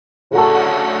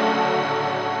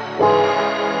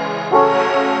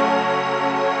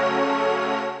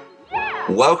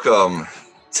welcome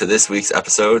to this week's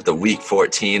episode, the Week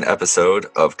 14 episode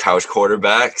of Couch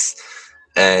Quarterbacks.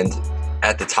 And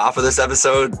at the top of this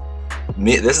episode,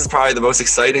 this is probably the most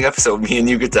exciting episode me and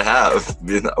you get to have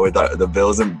with the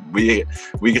Bills, and we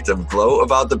get to blow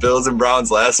about the Bills and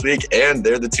Browns last week, and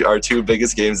they're our two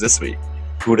biggest games this week.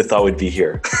 Who would have thought we'd be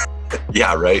here?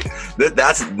 Yeah, right.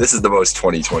 This is the most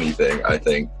 2020 thing, I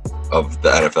think, of the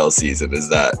NFL season, is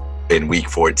that in Week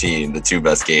 14, the two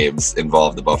best games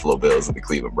involve the Buffalo Bills and the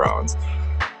Cleveland Browns.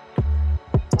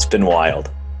 It's been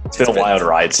wild. It's been a wild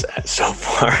ride so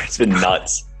far. It's been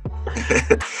nuts.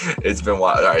 It's been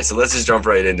wild. All right, so let's just jump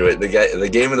right into it. The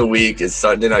game of the week is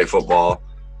Sunday Night Football.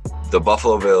 The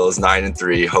Buffalo Bills,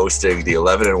 9-3, hosting the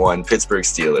 11-1 Pittsburgh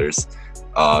Steelers.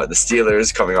 The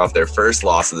Steelers coming off their first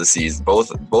loss of the season. Both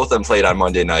of them played on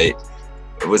Monday night.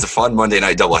 It was a fun Monday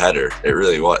night doubleheader. It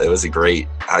really was. It was a great.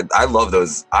 I love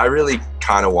those. I really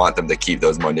kind of want them to keep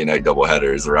those Monday night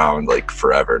doubleheaders around like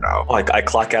forever now. Like I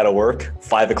clock out of work,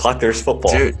 5 o'clock. There's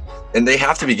football, dude. And they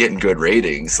have to be getting good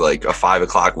ratings. Like a 5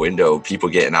 o'clock window, people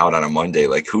getting out on a Monday.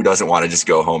 Like who doesn't want to just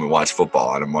go home and watch football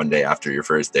on a Monday after your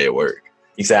first day at work?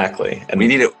 Exactly. And we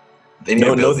need it.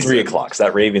 No 3 o'clocks.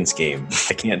 That Ravens game,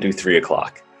 I can't do 3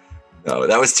 o'clock. No,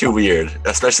 that was too weird,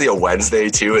 especially a Wednesday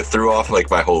too. It threw off like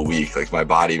my whole week. Like my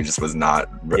body just was not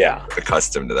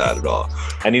accustomed to that at all.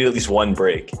 I need at least one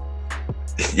break.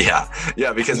 Yeah,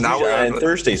 because now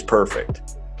Thursday's perfect.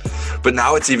 But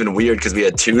now it's even weird because we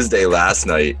had Tuesday last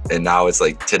night, and now it's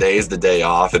like today's the day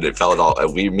off, and it felt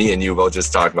me and you both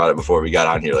just talked about it before we got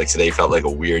on here. Like today felt like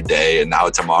a weird day, and now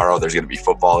tomorrow there's going to be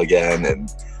football again,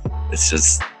 and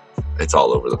it's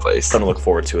all over the place. Something to look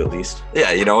forward to at least.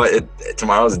 Yeah, you know what?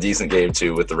 Tomorrow's a decent game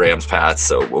too with the Rams-Pats,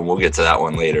 so we'll get to that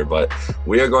one later. But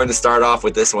we are going to start off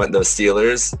with this one. The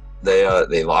Steelers,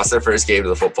 they lost their first game to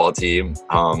the football team.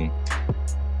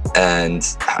 And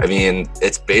I mean,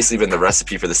 it's basically been the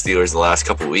recipe for the Steelers the last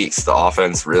couple of weeks. The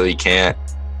offense really can't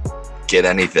get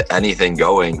anything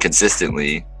going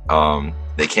consistently.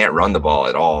 They can't run the ball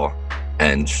at all,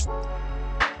 and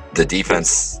the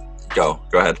defense. Go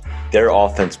ahead. Their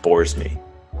offense bores me.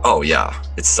 Oh yeah,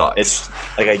 it sucks. It's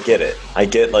like I get it. I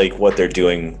get like what they're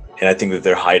doing, and I think that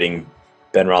they're hiding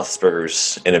Ben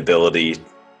Roethlisberger's inability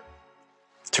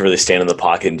to really stand in the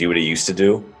pocket and do what he used to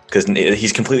do, because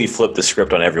he's completely flipped the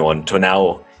script on everyone. So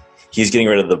now he's getting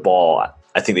rid of the ball.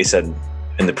 I think they said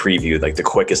in the preview like the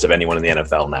quickest of anyone in the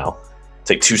NFL now. It's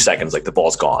like 2 seconds, like the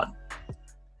ball's gone,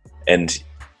 and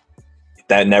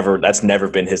that's never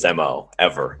been his MO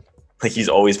ever. Like he's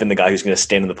always been the guy who's going to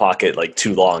stand in the pocket like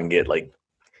too long and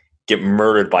get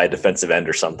murdered by a defensive end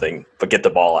or something, but get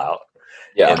the ball out.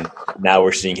 Yeah. And now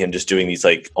we're seeing him just doing these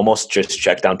like almost just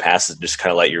check down passes, just kind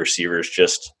of let your receivers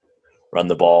just run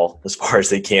the ball as far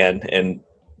as they can. And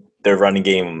their running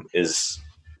game it's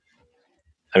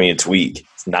weak.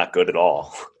 It's not good at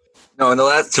all. No,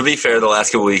 to be fair, the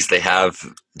last couple of weeks they have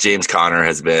James Conner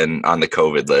has been on the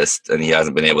COVID list and he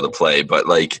hasn't been able to play. But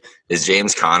like, is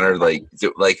James Conner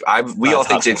we all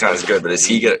think James Conner is good, but is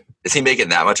he making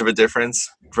that much of a difference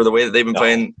for the way that they've been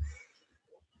playing?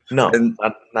 No,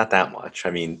 not that much.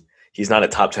 I mean, he's not a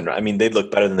top 10. I mean, they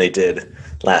look better than they did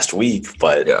last week,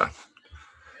 but yeah.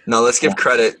 No, let's give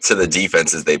credit to the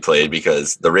defenses they played,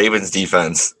 because the Ravens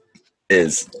defense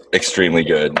is extremely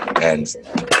good, and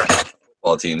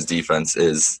all teams' defense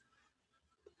is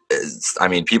I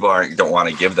mean, people don't want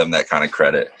to give them that kind of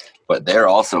credit, but they're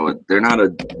not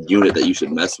a unit that you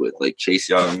should mess with. Like Chase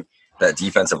Young, that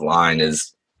defensive line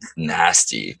is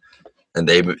nasty, and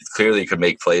they clearly could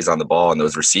make plays on the ball. And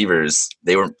those receivers,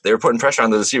 they were putting pressure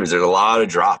on those receivers. There's a lot of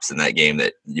drops in that game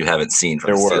that you haven't seen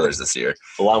from the Steelers this year.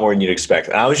 A lot more than you'd expect.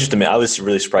 And I was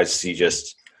really surprised to see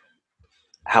just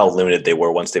how limited they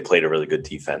were once they played a really good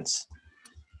defense.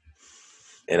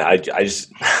 And I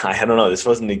don't know. This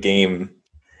wasn't a game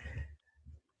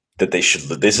that they should.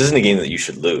 This isn't a game that you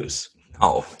should lose.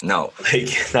 Oh no,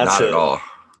 not at all.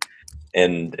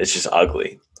 And it's just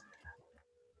ugly.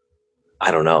 I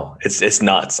don't know. It's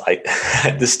nuts.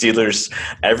 The Steelers.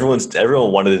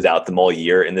 Everyone wanted to doubt them all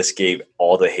year, and this gave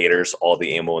all the haters all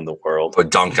the ammo in the world.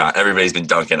 But everybody's been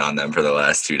dunking on them for the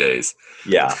last 2 days.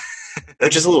 Yeah,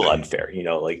 which is a little unfair.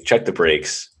 Like check the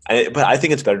brakes. But I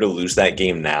think it's better to lose that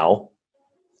game now.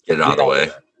 Get it out of the way.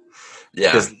 Yeah.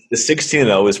 Because the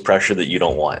 16-0 is pressure that you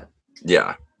don't want.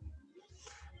 Yeah.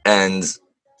 And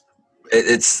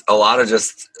it's a lot of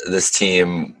just this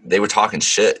team. They were talking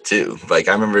shit too. Like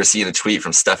I remember seeing a tweet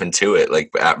from Stephen Tuitt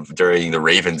during the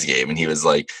Ravens game, and he was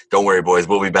like, "Don't worry, boys,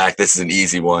 we'll be back. This is an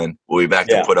easy one. We'll be back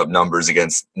to put up numbers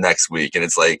against next week." And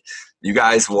it's like, you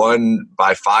guys won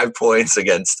by 5 points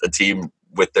against a team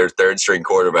with their third string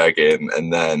quarterback in,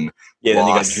 and then then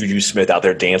you got Juju Smith out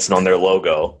there dancing on their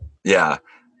logo. Yeah,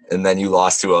 and then you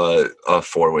lost to a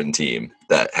 4-win team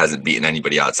that hasn't beaten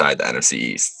anybody outside the NFC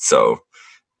East. So,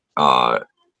 it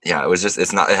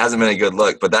hasn't been a good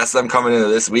look. But that's them coming into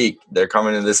this week. They're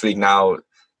coming into this week now.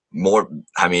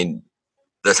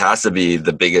 This has to be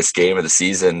the biggest game of the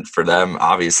season for them,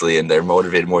 obviously, and they're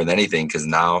motivated more than anything because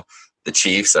now the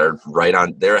Chiefs are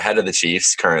they're ahead of the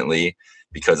Chiefs currently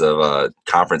because of a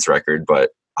conference record, but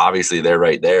obviously they're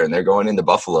right there, and they're going into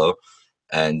Buffalo.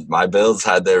 And my Bills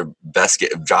had their best game.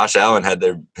 Josh Allen had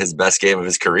his best game of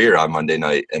his career on Monday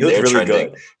night, and they're really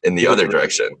trending in the other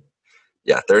direction.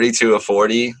 Yeah, 32 of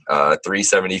 40,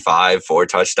 375, 4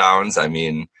 touchdowns. I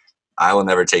mean, I will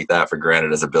never take that for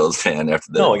granted as a Bills fan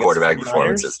after the quarterback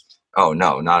performances. Oh,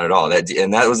 no, not at all.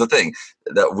 And that was the thing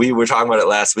that we were talking about it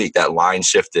last week. That line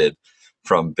shifted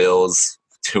from Bills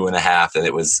 2.5,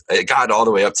 and it got all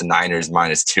the way up to Niners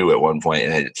 -2 at one point,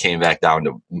 and it came back down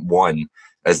to 1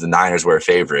 as the Niners were a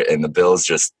favorite, and the Bills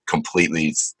just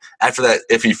completely after that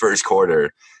iffy first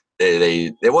quarter.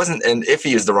 It wasn't, and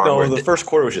iffy is the wrong word. No, the first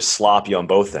quarter was just sloppy on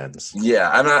both ends. Yeah,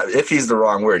 I'm not. Iffy is the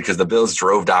wrong word because the Bills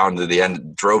drove down to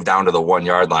the 1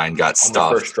 yard line, got stuffed.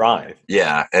 On the first drive.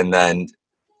 Yeah, and then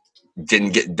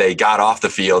they got off the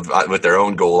field with their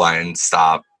own goal line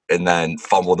stop, and then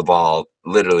fumbled the ball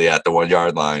literally at the 1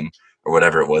 yard line or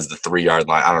whatever it was, the 3 yard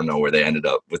line. I don't know where they ended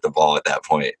up with the ball at that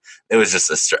point. It was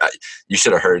just you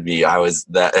should have heard me.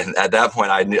 And at that point,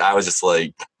 I was just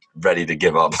like ready to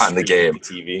give up on the game.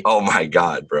 TV. Oh my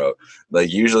God, bro.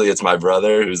 Like usually it's my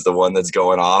brother who's the one that's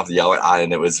going off yelling,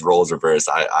 and it was roles reversed.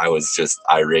 I was just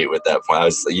irate with that point. I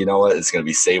was like, you know what? It's going to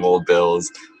be same old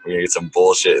Bills. We're going to get some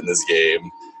bullshit in this game.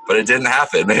 But it didn't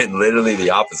happen. And literally the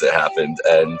opposite happened.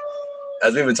 And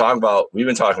as we've been talking about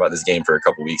this game for a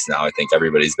couple weeks now. I think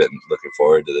everybody's been looking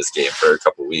forward to this game for a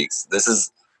couple weeks. This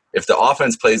is, if the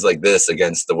offense plays like this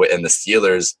against the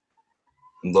Steelers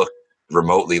look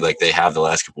remotely like they have the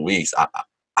last couple weeks,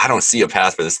 I don't see a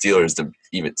path for the Steelers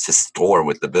to score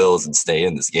with the Bills and stay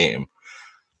in this game.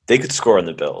 They could score on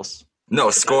the Bills. No,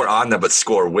 score on them, but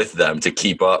score with them to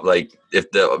keep up. Like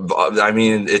it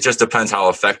just depends how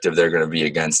effective they're going to be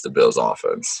against the Bills'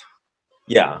 offense.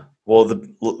 Yeah, well,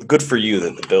 good for you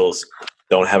that the Bills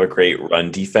don't have a great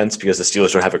run defense because the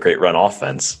Steelers don't have a great run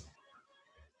offense.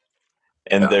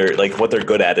 And they're like what they're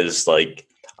good at is like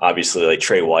obviously like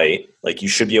Trey White. Like you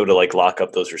should be able to like lock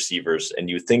up those receivers, and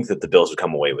you think that the Bills would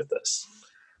come away with this.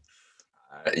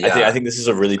 I think this is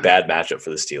a really bad matchup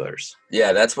for the Steelers.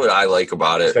 Yeah, that's what I like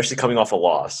about it. Especially coming off a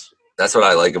loss. That's what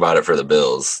I like about it for the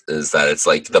Bills is that it's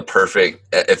like the perfect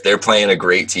 – if they're playing a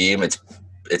great team,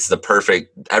 it's the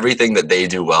perfect – everything that they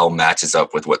do well matches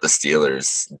up with what the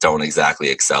Steelers don't exactly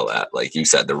excel at. Like you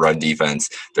said, the run defense,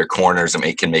 their corners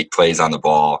can make plays on the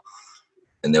ball,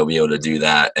 and they'll be able to do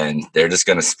that. And they're just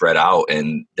going to spread out,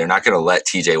 and they're not going to let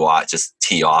TJ Watt just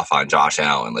tee off on Josh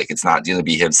Allen. Like it's not going to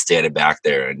be him standing back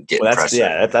there and getting pressure.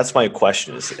 Yeah, that's my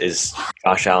question is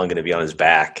Josh Allen going to be on his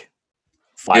back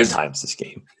five times this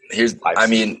game?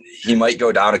 He might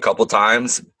go down a couple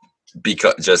times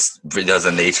because of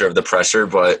the nature of the pressure,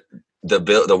 but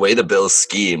the way the Bills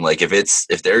scheme, like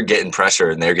if they're getting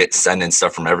pressure and they're sending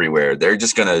stuff from everywhere, they're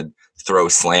just going to throw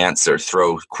slants or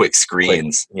throw quick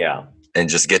screens. Yeah. And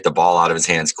just get the ball out of his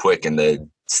hands quick. And the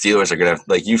Steelers are going to,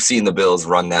 like, you've seen the Bills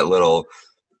run that little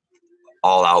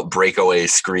all-out breakaway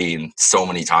screen so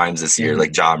many times this year,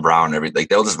 like John Brown and everything. Like,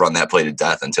 they'll just run that play to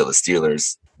death until the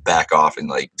Steelers back off and,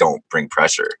 like, don't bring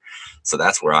pressure. So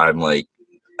that's where I'm, like,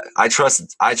 I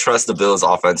trust the Bills'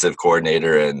 offensive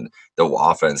coordinator and the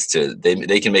offense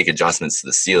they can make adjustments to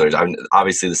the Steelers.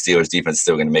 Obviously, the Steelers' defense is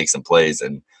still going to make some plays.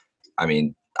 And,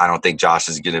 I don't think Josh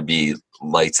is going to be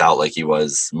lights out like he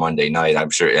was Monday night. I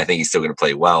think he's still going to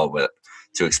play well, but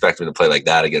to expect him to play like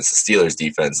that against the Steelers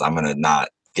defense, I'm going to not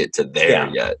get to there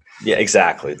yet. Yeah,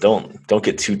 exactly. Don't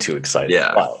get too excited.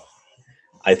 Yeah. But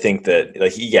I think that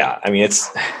it's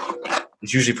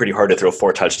usually pretty hard to throw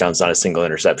 4 touchdowns, not a single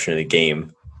interception in a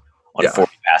game on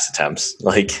 40 pass attempts.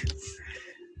 Like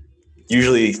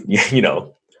usually,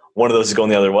 one of those is going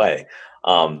the other way.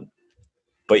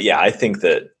 But yeah, I think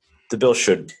that the Bills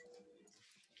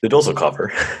will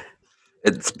cover.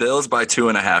 It's Bills by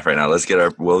 2.5 right now. Let's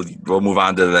get we'll move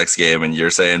on to the next game. And you're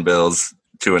saying Bills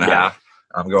 2.5.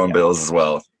 I'm going Bills as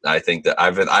well. I think that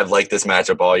I've liked this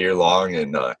matchup all year long,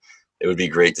 and it would be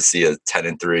great to see a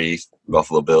 10-3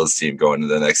 Buffalo Bills team going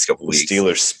into the next couple weeks.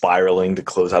 Steelers spiraling to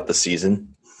close out the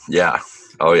season. Yeah.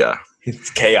 Oh yeah. It's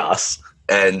chaos.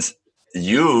 And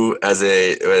you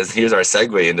here's our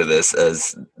segue into this,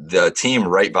 as the team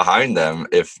right behind them,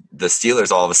 if the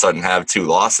Steelers all of a sudden have 2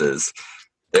 losses,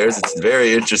 there's a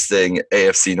very interesting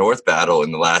AFC North battle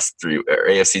in the last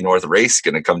AFC North race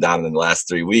going to come down in the last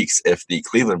 3 weeks if the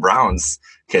Cleveland Browns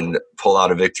can pull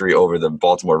out a victory over the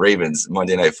Baltimore Ravens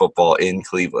Monday Night Football in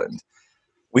Cleveland.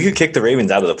 We could kick the Ravens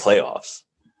out of the playoffs.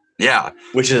 Yeah.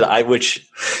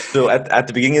 So at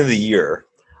the beginning of the year,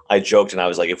 I joked and I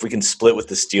was like, if we can split with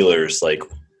the Steelers, like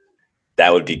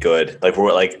that would be good. Like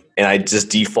and I just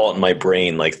default in my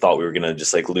brain, like thought we were going to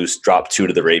just like drop 2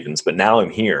 to the Ravens. But now I'm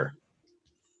here.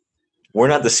 We're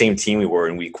not the same team we were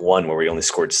in week 1 where we only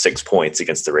scored 6 points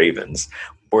against the Ravens.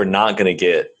 We're not going to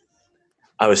get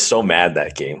 – I was so mad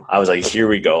that game. I was like, here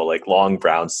we go, like long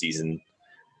Browns season.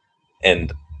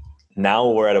 And now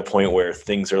we're at a point where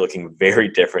things are looking very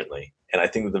differently. And I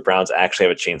think that the Browns actually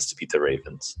have a chance to beat the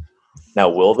Ravens. Now,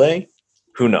 will they?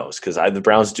 Who knows? Because the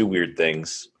Browns do weird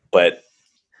things. But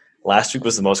last week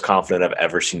was the most confident I've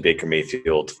ever seen Baker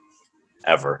Mayfield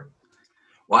ever.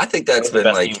 Well, I think that's been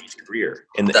like his career,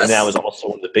 and that was also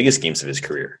one of the biggest games of his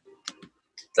career.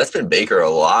 That's been Baker a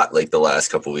lot, like the last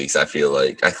couple of weeks. I feel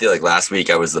like last week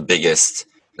I was the biggest.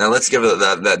 Now let's give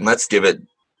it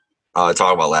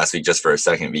talk about last week just for a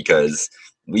second, because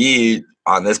we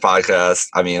on this podcast.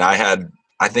 I mean, I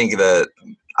think that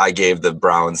I gave the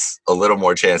Browns a little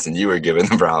more chance than you were giving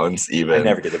the Browns. Even I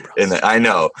never did the Browns. I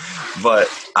know, but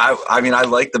I mean, I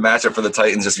like the matchup for the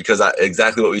Titans just because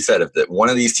exactly what we said. If one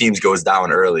of these teams goes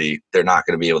down early, they're not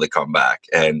going to be able to come back.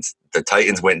 And the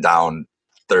Titans went down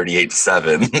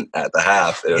 38-7 at the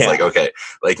half. It was like, okay,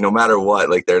 like no matter what,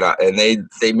 like they're not, and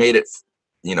they made it,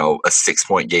 a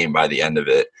 6-point game by the end of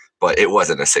it, but it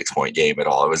wasn't a 6-point game at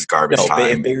all. It was garbage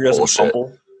time. Baker doesn't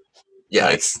fumble. Yeah,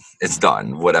 it's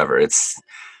done. Whatever.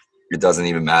 It doesn't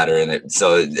even matter, and it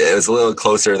was a little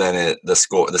closer than the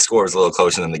score. The score was a little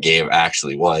closer than the game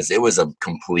actually was. It was a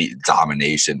complete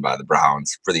domination by the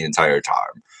Browns for the entire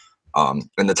time.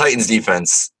 And the Titans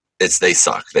defense, they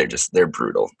suck. They're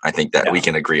brutal. I think that we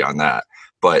can agree on that.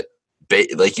 But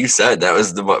like you said, that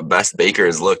was the best Baker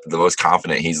has looked, the most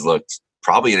confident he's looked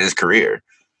probably in his career.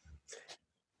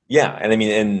 Yeah, and I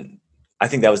mean, and I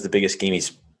think that was the biggest game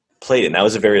he's played, and that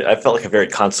was I felt like a very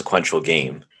consequential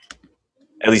game.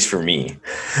 At least for me.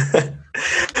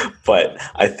 But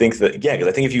I think because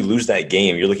I think if you lose that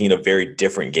game, you're looking at a very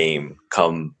different game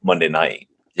come Monday night.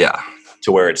 Yeah.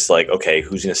 To where it's like, okay,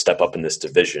 who's going to step up in this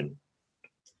division?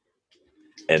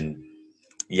 And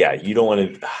you don't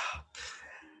want to.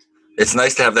 It's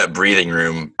nice to have that breathing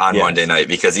room on Monday night,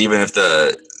 because even if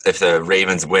the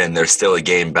Ravens win, there's still a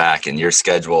game back, and you're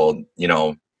scheduled,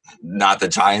 not the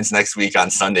Giants next week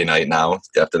on Sunday night now,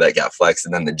 after that got flexed,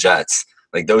 and then the Jets.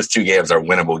 Like, those 2 games are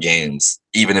winnable games,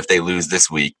 even if they lose this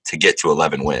week, to get to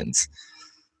 11 wins.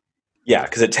 Yeah,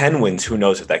 because at 10 wins, who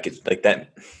knows if that gets like that.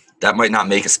 That might not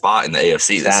make a spot in the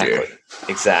AFC this year.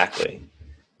 Exactly.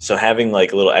 So having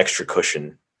like a little extra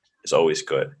cushion is always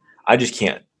good. I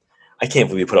can't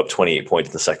believe you put up 28 points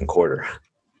in the second quarter.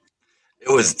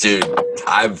 It was, dude,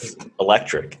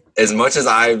 electric. As much as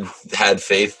I've had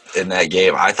faith in that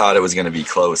game, I thought it was going to be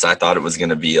close. I thought it was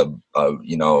going to be a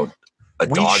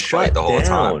dogfight the whole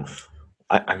time.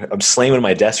 I'm slamming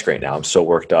my desk right now. I'm so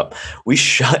worked up. We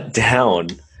shut down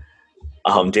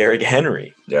Derrick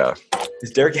Henry. Yeah.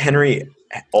 Derrick Henry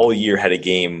all year had a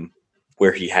game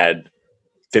where he had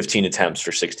 15 attempts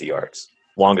for 60 yards.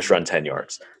 Longest run, 10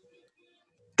 yards.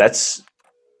 That's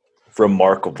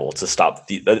remarkable to stop.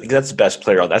 That's the best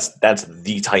player on. That's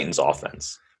the Titans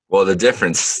offense. Well, the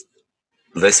difference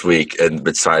this week, and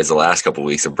besides the last couple of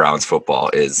weeks of Browns football,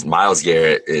 is Myles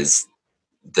Garrett is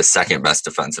the second best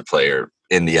defensive player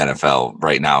in the NFL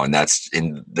right now, and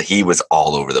he was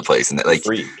all over the place, and like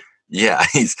Freak. Yeah,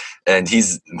 he's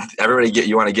everybody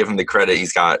you want to give him the credit.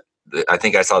 He's got, I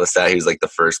think I saw the stat, he was like the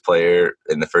first player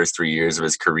in the first 3 years of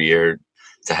his career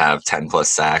to have 10 plus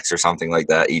sacks or something like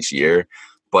that each year.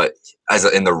 But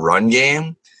in the run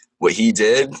game, what he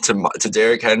did to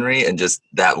Derrick Henry and just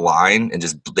that line and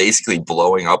just basically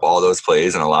blowing up all those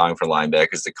plays and allowing for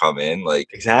linebackers to come in, like,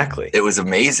 exactly, it was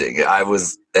amazing.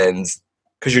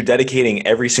 Because you're dedicating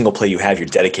every single play you have, you're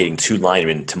dedicating 2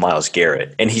 linemen to Myles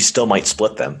Garrett, and he still might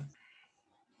split them.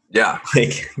 Yeah,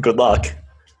 like, good luck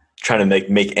trying to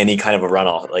make any kind of a run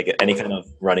off, like any kind of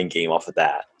running game off of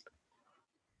that.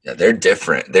 Yeah, they're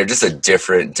different. They're just a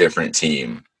different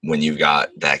that when you've got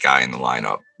that guy in the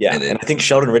lineup. Yeah, and I think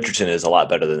Sheldon Richardson is a lot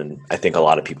better than I think a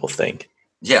lot of people think.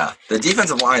 Yeah, the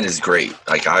defensive line is great.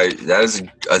 That is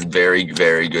a very,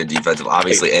 very good defensive,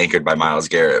 obviously anchored by Myles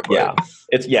Garrett. But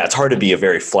it's hard to be a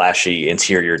very flashy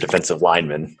interior defensive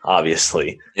lineman,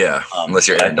 obviously. Yeah, unless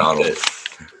you're Aaron Donald.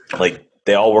 Like,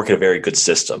 they all work in a very good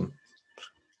system,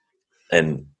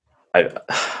 and I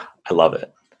love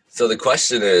it. So the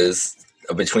question is,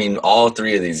 between all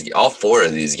four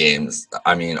of these games,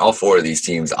 I mean, all four of these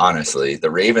teams, honestly,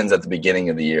 the Ravens at the beginning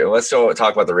of the year. Let's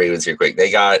talk about the Ravens here quick.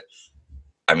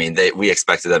 We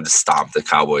expected them to stomp the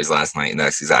Cowboys last night, and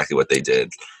that's exactly what they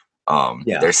did.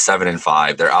 They're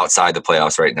 7-5. They're outside the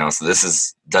playoffs right now, so this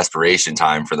is desperation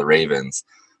time for the Ravens.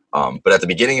 But at the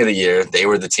beginning of the year, they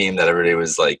were the team that everybody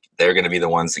was like, they're going to be the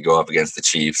ones to go up against the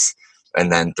Chiefs.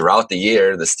 And then throughout the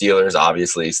year, the Steelers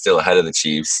obviously still ahead of the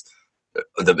Chiefs.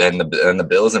 And the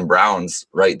Bills and Browns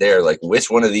right there. Like,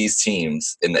 which one of these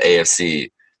teams in the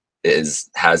AFC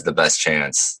has the best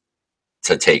chance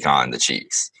to take on the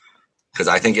Chiefs? Because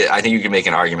I think you can make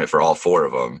an argument for all four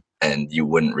of them, and you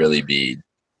wouldn't really be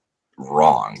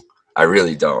wrong. I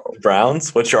really don't.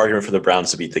 Browns? What's your argument for the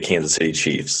Browns to beat the Kansas City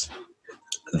Chiefs?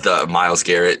 The Myles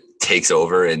Garrett takes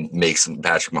over and makes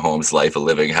Patrick Mahomes' life a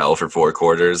living hell for 4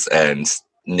 quarters, and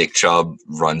Nick Chubb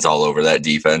runs all over that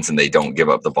defense, and they don't give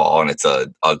up the ball, and it's a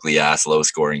ugly-ass,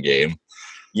 low-scoring game.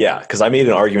 Yeah, because I made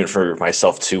an argument for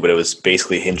myself too, but it was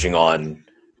basically hinging on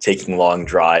taking long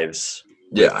drives.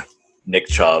 Yeah. Nick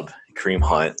Chubb, Kareem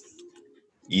Hunt,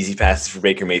 easy passes for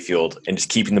Baker Mayfield, and just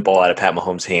keeping the ball out of Pat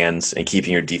Mahomes' hands and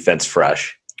keeping your defense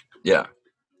fresh. Yeah.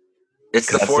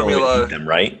 It's the formula,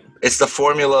 right? It's the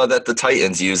formula that the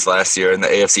Titans used last year in the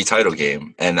AFC title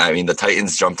game. And I mean, the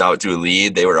Titans jumped out to a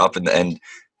lead. They were up in the end.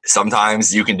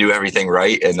 Sometimes you can do everything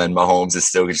right, and then Mahomes is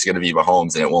still just going to be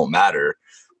Mahomes, and it won't matter.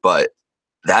 But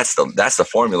that's the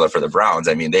formula for the Browns.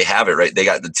 I mean, they have it right. They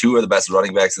got the 2 of the best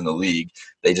running backs in the league.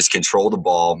 They just control the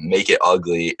ball, make it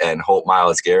ugly, and hope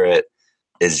Myles Garrett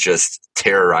is just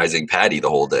terrorizing Patty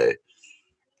the whole day.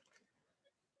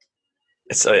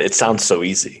 It sounds so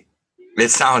easy. It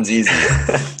sounds easy.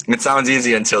 It sounds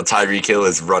easy until Tyreek Hill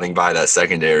is running by that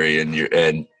secondary,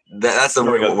 and that's the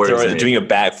what worries me. Doing a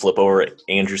backflip over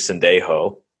Andrew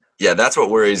Sendejo. Yeah, that's what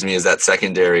worries me, is that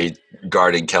secondary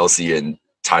guarding Kelce and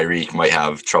Tyreek might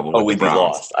have trouble with the Browns. We'd be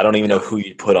lost. I don't even know who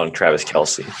you'd put on Travis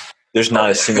Kelce. There's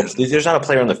not a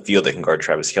player on the field that can guard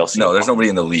Travis Kelce. No, there's nobody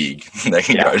in the league that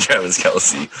can guard Travis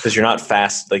Kelce. Because you're not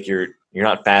fast. Like you're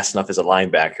not fast enough as a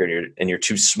linebacker, and you're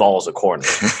too small as a corner.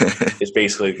 It's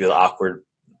basically the awkward.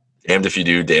 Damned if you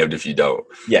do, damned if you don't.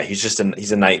 Yeah, he's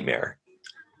a nightmare.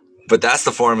 But that's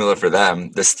the formula for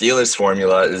them. The Steelers'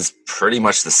 formula is pretty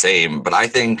much the same. But I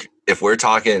think if we're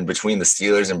talking between the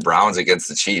Steelers and Browns against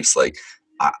the Chiefs, like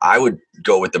I would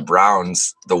go with the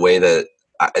Browns the way that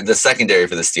the secondary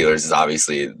for the Steelers is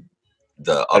obviously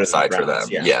the upside for them.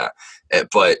 Yeah.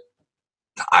 But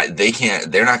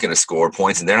they're not going to score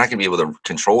points, and they're not going to be able to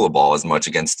control the ball as much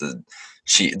against the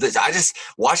Chiefs.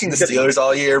 Watching the Steelers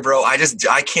all year, bro,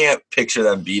 I can't picture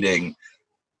them beating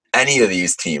any of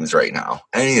these teams right now.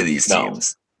 Any of these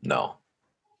teams. No.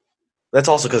 That's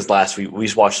also because last week we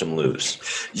just watched them lose.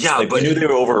 Yeah, but we knew they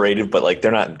were overrated, but like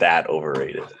they're not that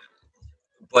overrated.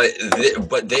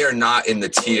 But they are not in the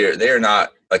tier. They are not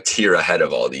a tier ahead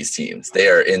of all these teams. They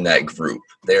are in that group.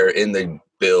 They're in the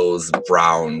Bills,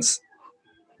 Browns,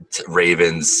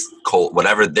 Ravens, Colt,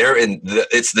 whatever. They're in.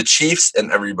 It's the Chiefs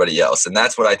and everybody else, and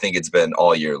that's what I think it's been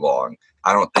all year long.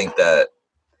 I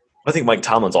think Mike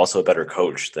Tomlin's also a better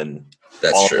coach than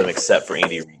all of them except for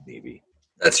Andy Reid, maybe.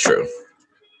 That's true.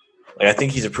 Like, I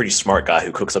think he's a pretty smart guy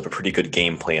who cooks up a pretty good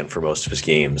game plan for most of his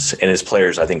games, and his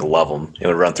players, I think, love him and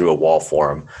would run through a wall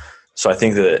for him. So I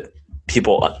think that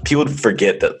people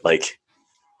forget that, like,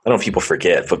 I don't know if people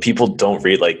forget, but people don't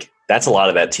read, like, that's a lot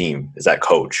of that team is that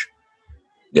coach.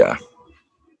 Yeah.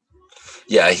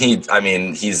 Yeah, he could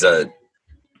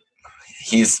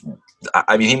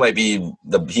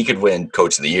win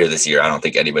Coach of the Year this year. I don't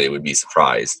think anybody would be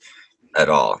surprised at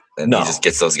all. And he just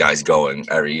gets those guys going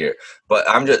every year. But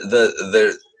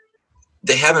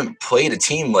they haven't played a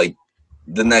team like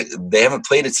they haven't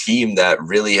played a team that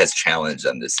really has challenged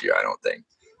them this year, I don't think.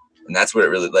 And that's what it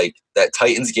really, like, that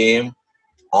Titans game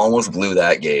almost blew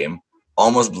that game,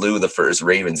 almost blew the first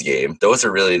Ravens game. Those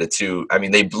are really the two. I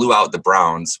mean, they blew out the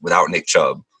Browns without Nick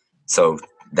Chubb. So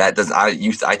that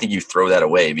I think you throw that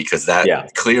away, because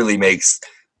that clearly makes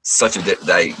such a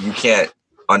that you can't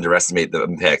underestimate the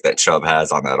impact that Chubb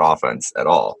has on that offense at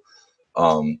all.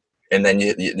 And then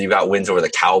you got wins over the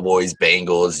Cowboys,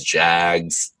 Bengals,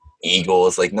 Jags,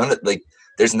 Eagles. Like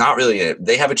there's not really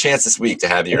they have a chance this week to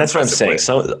have your. And that's what I'm saying.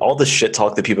 So all the shit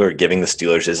talk that people are giving the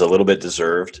Steelers is a little bit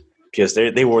deserved, because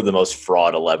they were the most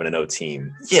fraud 11-0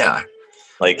 team. Yeah.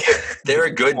 Like, they're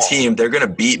a good team. They're going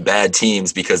to beat bad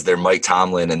teams because they're Mike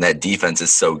Tomlin and that defense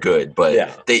is so good. But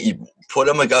you put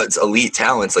them against elite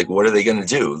talents. Like, what are they going to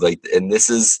do? Like, and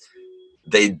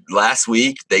last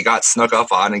week they got snuck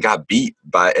up on and got beat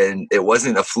and it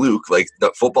wasn't a fluke. Like,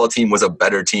 the football team was a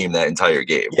better team that entire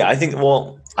game. Yeah, I think.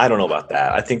 Well, I don't know about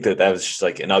that. I think that was just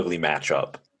like an ugly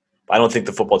matchup. I don't think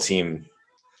the football team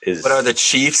is. But are the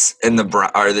Chiefs and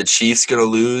are the Chiefs going to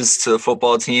lose to the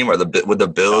football team? Or would the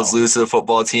Bills lose to the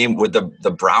football team? Would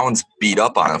the Browns beat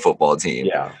up on a football team?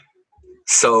 Yeah.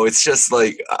 So it's just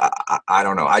like I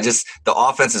don't know. The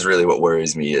offense is really what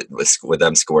worries me with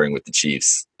them scoring with the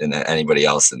Chiefs and anybody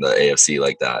else in the AFC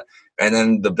like that. And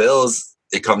then the Bills,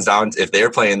 it comes down to if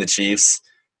they're playing the Chiefs.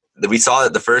 We saw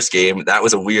it the first game. That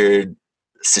was a weird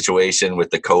situation with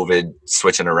the COVID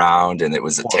switching around, and it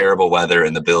was a terrible weather,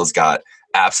 and the Bills got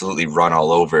absolutely run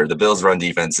all over. The Bills' run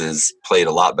defenses played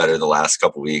a lot better the last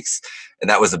couple weeks, and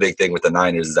that was the big thing with the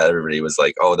Niners is that everybody was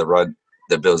like, "Oh,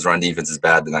 the Bills' run defense is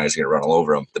bad. The Niners are going to run all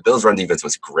over them." The Bills' run defense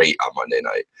was great on Monday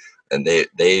night, and they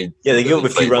gave up a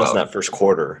few runs in that first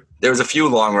quarter. There was a few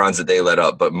long runs that they let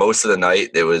up, but most of the night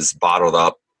it was bottled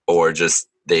up or just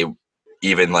they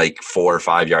even like 4 or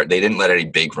 5 yard. They didn't let any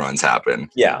big runs happen.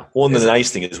 Yeah. Well, and the nice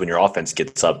thing is when your offense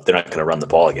gets up, they're not going to run the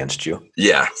ball against you.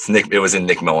 Yeah. It was in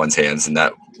Nick Mullins' hands, and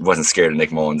that wasn't scared of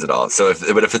Nick Mullins at all. So if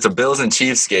it's a Bills and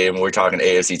Chiefs game, we're talking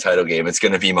AFC title game, it's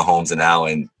going to be Mahomes and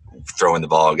Allen throwing the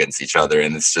ball against each other,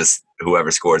 and it's just whoever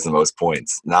scores the most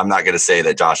points. Now, I'm not going to say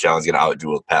that Josh Allen's going to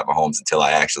outduel Pat Mahomes until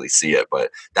I actually see it,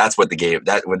 but that's what the game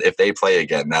if they play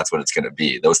again, that's what it's going to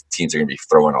be. Those teams are going to be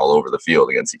throwing all over the field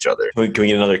against each other. Can we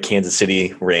get another Kansas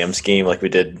City Rams game like we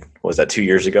did? What was that 2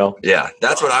 years ago? Yeah,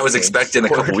 that's what I was expecting a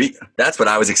couple weeks. That's what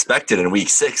I was expecting in week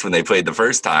 6 when they played the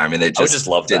first time, and it just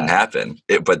didn't happen.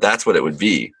 But that's what it would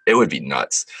be. It would be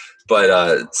nuts.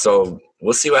 But so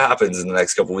we'll see what happens in the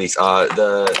next couple weeks.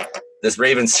 This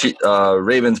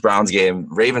Ravens Browns game.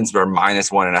 Ravens are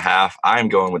 -1.5. I'm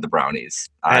going with the Brownies.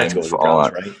 Right?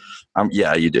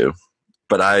 Yeah, you do,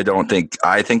 but I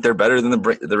think they're better than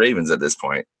the Ravens at this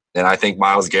point, and I think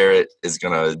Myles Garrett is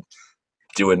gonna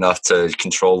do enough to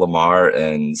control Lamar,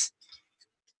 and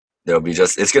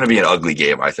it's gonna be an ugly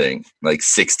game. I think like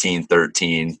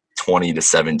 16-13,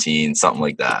 20-17, something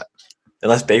like that.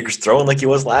 Unless Baker's throwing like he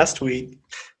was last week.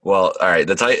 Well, all right.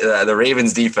 The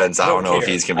Ravens defense, I don't know if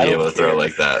he's going to be able to throw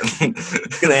like that.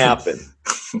 It's going to happen.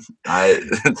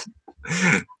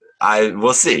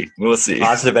 We'll see. We'll see.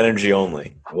 Positive energy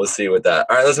only. We'll see with that.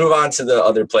 All right, let's move on to the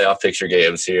other playoff picture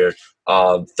games here.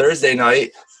 Thursday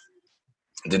night,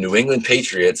 the New England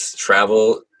Patriots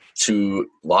travel to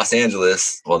Los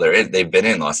Angeles. Well, they've been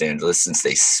in Los Angeles since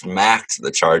they smacked the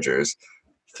Chargers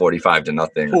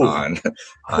 45-0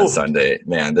 on Sunday.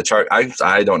 Man,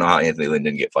 I don't know how Anthony Lynn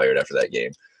didn't get fired after that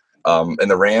game.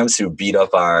 And the Rams, who beat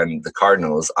up on the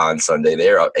Cardinals on Sunday,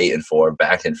 they're up 8-4,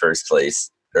 back in first place,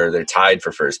 or they're tied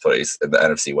for first place in the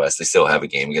NFC West. They still have a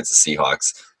game against the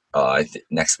Seahawks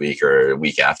next week or a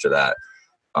week after that.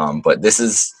 But this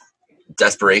is a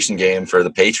desperation game for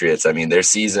the Patriots. I mean, their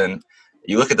season.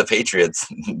 You look at the Patriots,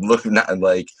 and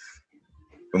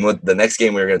the next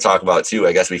game we were going to talk about too,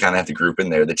 I guess we kind of have to group in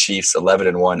there. The Chiefs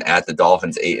 11-1 at the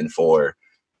Dolphins 8-4.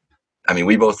 I mean,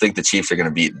 we both think the Chiefs are going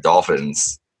to beat the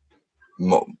Dolphins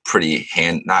not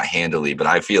handily, but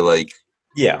I feel like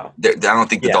I don't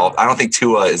think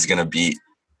Tua is going to beat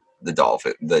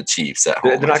the Chiefs at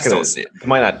home. They're not going to. They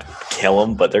might not kill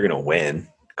them, but they're going to win.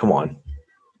 Come on.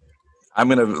 We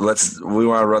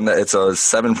want to run that. It's a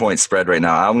 7-point spread right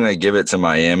now. I'm going to give it to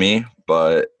Miami,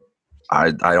 but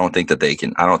I don't think that they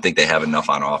can. I don't think they have enough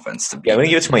on offense to. I'm going to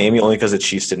give it to Miami only because the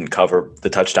Chiefs didn't cover the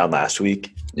touchdown last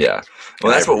week. Yeah,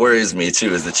 well, that's what worries me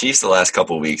too. Is the Chiefs the last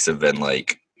couple of weeks have been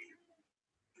like,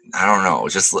 I don't know,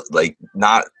 just like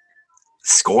not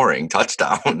scoring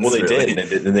touchdowns. Well, they did, and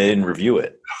they didn't review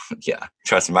it. Yeah,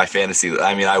 trust me, my fantasy.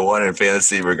 I mean, I won in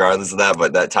fantasy regardless of that,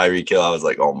 but that Tyreek Hill, I was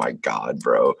like, oh my god,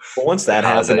 bro. But once that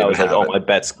happened, I was like, oh, my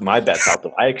bet's out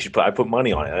the. I put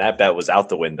money on it, and that bet was out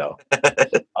the window.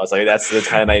 I was like, that's the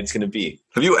kind of night it's going to be.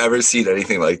 Have you ever seen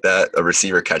anything like that? A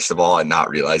receiver catch the ball and not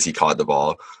realize he caught the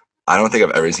ball? I don't think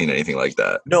I've ever seen anything like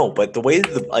that. No, but the way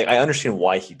I understand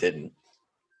why he didn't.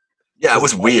 Yeah, it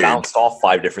was weird. Bounced off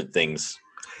 5 different things.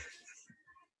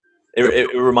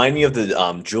 It reminded me of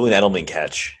the Julian Edelman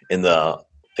catch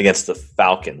against the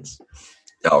Falcons.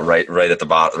 Oh, right at the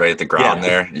bottom, right at the ground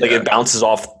there. Yeah. Like it bounces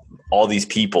off all these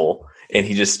people, and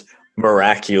he just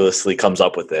miraculously comes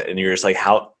up with it, and you're just like,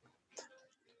 how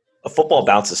a football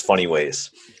bounces funny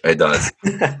ways. It does.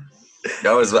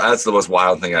 That's the most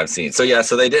wild thing I've seen. So yeah,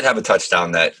 so they did have a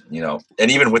touchdown that,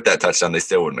 and even with that touchdown, they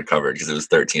still wouldn't have covered because it was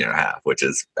 13.5, which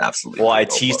is absolutely. Well, I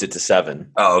teased it to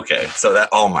 7. Oh, okay. So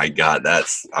oh my god,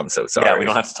 I'm so sorry. Yeah, we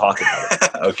don't have to talk about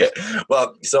it. Okay.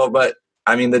 Well, but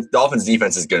I mean, the Dolphins'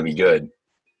 defense is going to be good.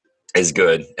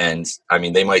 And I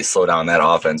mean, they might slow down that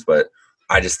offense, but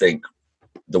I just think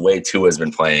the way Tua has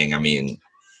been playing, I mean,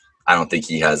 I don't think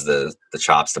he has the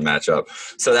chops to match up.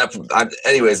 So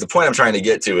anyways, the point I'm trying to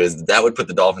get to is that would put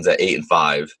the Dolphins at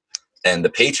 8-5, and the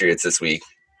Patriots this week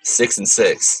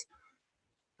 6-6,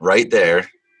 right there.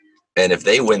 And if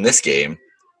they win this game,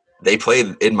 they play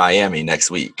in Miami next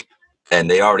week, and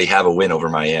they already have a win over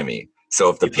Miami. So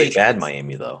if the Patriots play bad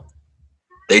Miami though.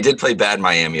 They did play bad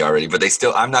Miami already, but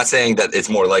I'm not saying that it's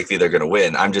more likely they're going to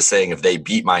win. I'm just saying if they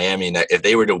beat Miami, if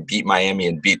they were to beat Miami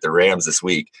and beat the Rams this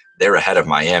week, they're ahead of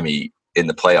Miami in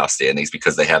the playoff standings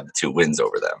because they have the 2 wins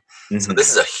over them. Mm-hmm. So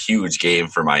this is a huge game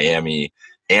for Miami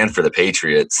and for the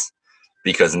Patriots,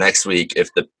 because next week, if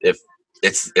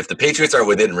the Patriots are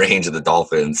within range of the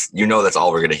Dolphins, that's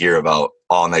all we're going to hear about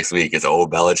all next week is,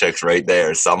 Belichick's right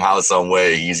there. Somehow, some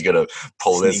way, he's going to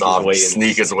pull this off,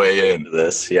 sneak his way into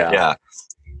this. Yeah.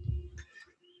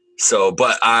 So,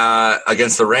 but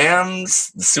against the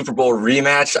Rams, the Super Bowl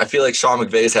rematch, I feel like Sean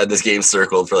McVay's had this game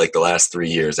circled for like the last 3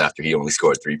 years after he only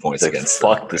scored 3 points against.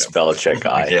 Fuck this Belichick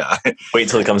guy. Yeah. Wait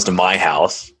until he comes to my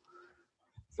house.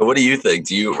 So what do you think?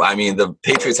 The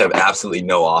Patriots have absolutely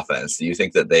no offense. Do you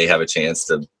think that they have a chance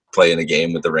to play in a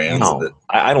game with the Rams? No,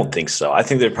 I don't think so. I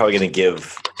think they're probably going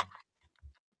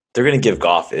to give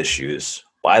Goff issues,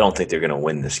 but I don't think they're going to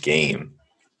win this game.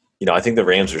 I think the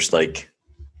Rams are just like,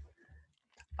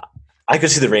 I could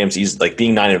see the Rams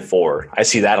being 9-4. I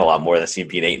see that a lot more than I see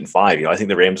being 8-5. I think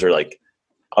the Rams are like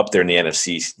up there in the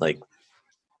NFC, like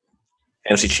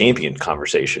NFC champion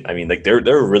conversation. They're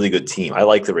a really good team. I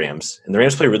like the Rams, and the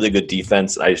Rams play really good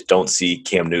defense. I just don't see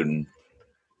Cam Newton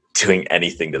doing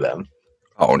anything to them.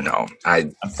 Oh no!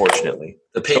 Unfortunately,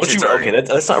 the Patriots are okay.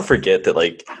 Let's not forget that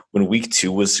when week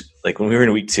 2 was when we were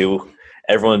in week 2,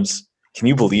 everyone's. Can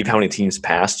you believe how many teams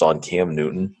passed on Cam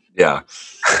Newton? Yeah.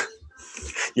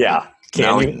 Yeah.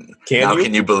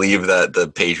 Can you believe that the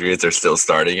Patriots are still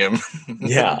starting him?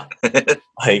 Yeah.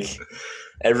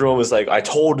 Everyone was like, I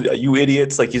told you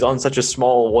idiots, he's on such a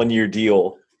small 1-year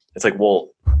deal. It's like, well,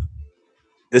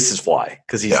 this is why.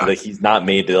 Because he's not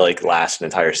made to last an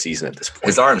entire season at this point.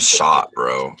 His arm's shot,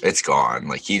 bro. It's gone.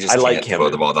 He just can't throw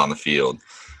the ball down the field.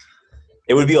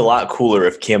 It would be a lot cooler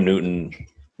if Cam Newton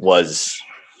was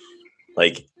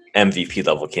MVP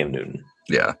level Cam Newton.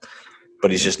 Yeah. But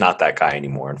he's just not that guy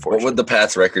anymore, unfortunately. What would the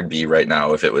Pats' record be right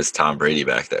now if it was Tom Brady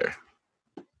back there?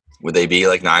 Would they be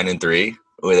 9-3?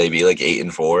 Would they be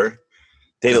 8-4?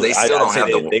 They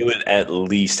would at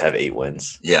least have 8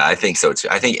 wins. Yeah, I think so too.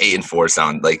 I think 8-4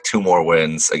 sound like 2 more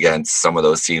wins against some of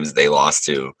those teams they lost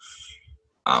to.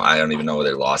 I don't even know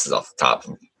their losses off the top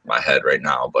of my head right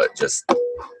now, but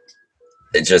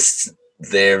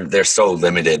they're so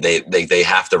limited. They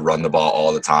have to run the ball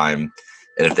all the time,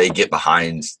 and if they get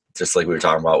behind. Just like we were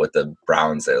talking about with the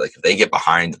Browns there. If they get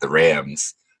behind the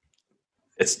Rams,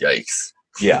 it's yikes.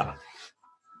 Yeah.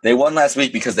 They won last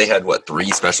week because they had,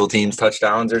 3 special teams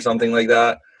touchdowns or something like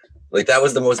that? That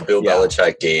was the most Bill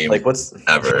Belichick game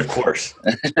ever. Of course.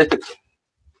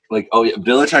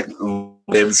 Belichick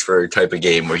lives for a type of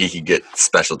game where he could get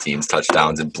special teams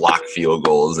touchdowns and block field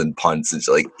goals and punts. And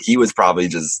he was probably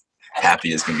just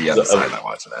happy as can be on the sideline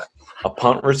watching that. A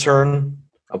punt return,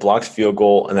 a blocked field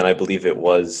goal, and then I believe it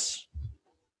was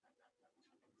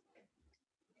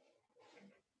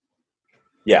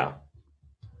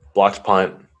blocked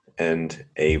punt and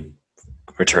a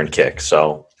return kick.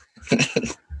 So,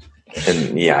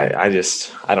 and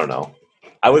I don't know.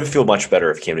 I would feel much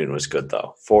better if Cam Newton was good,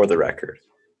 though, for the record.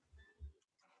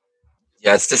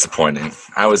 Yeah, it's disappointing.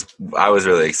 I was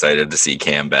really excited to see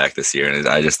Cam back this year, and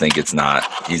I just think it's not.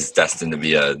 He's destined to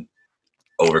be a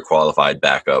overqualified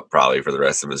backup probably for the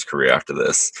rest of his career after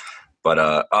this. But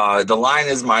the line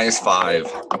is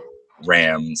 -5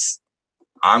 Rams.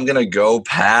 I'm going to go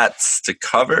Pats to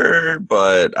cover,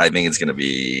 but I think it's going to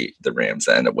be the Rams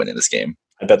that end up winning this game.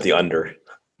 I bet the under.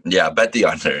 Yeah, bet the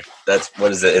under. That's,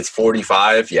 what is it? It's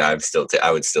 45. Yeah,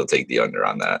 I would still take the under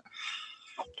on that.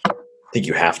 I think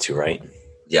you have to, right?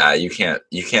 Yeah, you can't.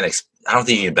 I don't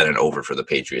think you can bet an over for the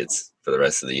Patriots for the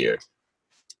rest of the year.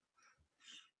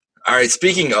 All right,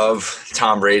 speaking of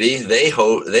Tom Brady, they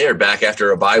are back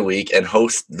after a bye week and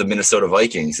host the Minnesota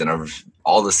Vikings in a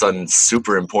all of a sudden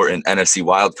super important NFC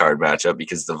wildcard matchup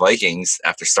because the Vikings,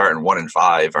 after starting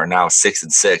 1-5, are now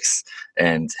 6-6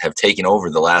 and have taken over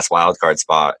the last wildcard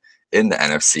spot in the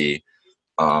NFC.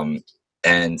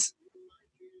 And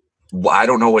I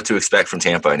don't know what to expect from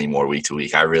Tampa anymore week to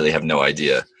week. I really have no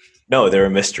idea. No, they're a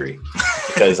mystery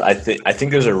because I think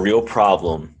there's a real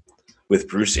problem with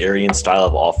Bruce Arians' style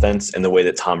of offense and the way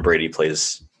that Tom Brady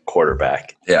plays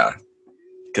quarterback. Yeah.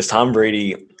 Because Tom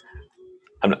Brady,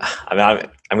 I'm going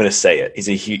to say it.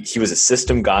 He was a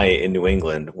system guy in New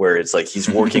England where it's like he's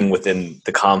working within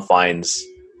the confines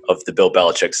of the Bill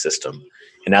Belichick system.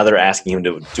 And now they're asking him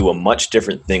to do a much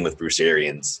different thing with Bruce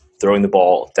Arians, throwing the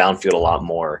ball downfield a lot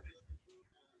more.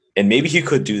 And maybe he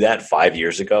could do that 5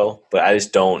 years ago, but I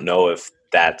just don't know if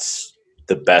that's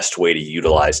the best way to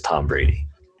utilize Tom Brady.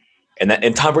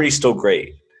 And Tom Brady's still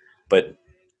great, but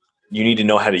you need to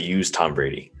know how to use Tom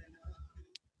Brady.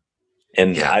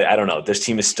 And I don't know. This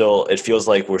team is still – it feels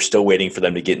like we're still waiting for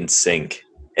them to get in sync,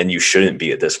 and you shouldn't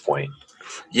be at this point.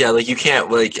 Yeah, like you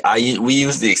can't like we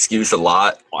use the excuse a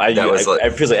lot.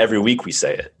 It feels like every week we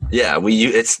say it. Yeah,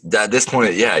 it's at this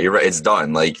point. Yeah, you're right. It's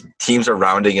done. Like teams are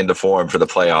rounding into form for the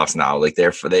playoffs now. Like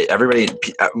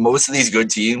most of these good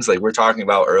teams, like we're talking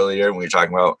about earlier when we were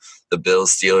talking about the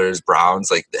Bills, Steelers,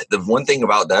 Browns. Like the one thing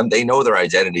about them, they know their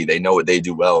identity. They know what they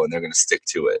do well, and they're going to stick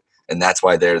to it. And that's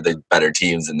why they're the better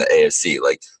teams in the AFC.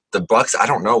 Like the Bucks, I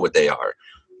don't know what they are.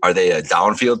 Are they a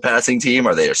downfield passing team?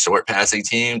 Are they a short passing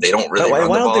team? They don't really run the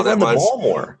ball that much. Ball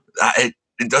more?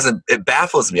 It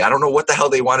baffles me. I don't know what the hell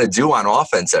they want to do on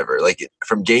offense ever. Like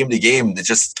from game to game,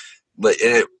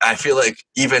 I feel like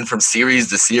even from series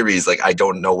to series, like I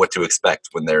don't know what to expect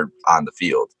when they're on the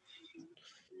field.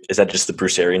 Is that just the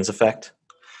Bruce Arians effect?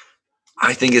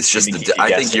 I think it's just.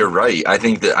 I think you're right. I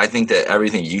think that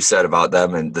everything you said about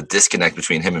them and the disconnect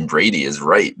between him and Brady is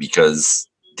right because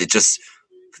it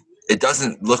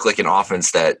doesn't look like an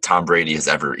offense that Tom Brady has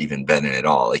ever even been in at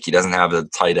all. Like he doesn't have the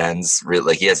tight ends.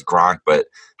 Like he has Gronk, but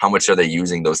how much are they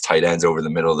using those tight ends over the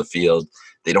middle of the field?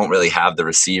 They don't really have the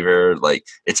receiver. Like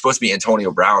it's supposed to be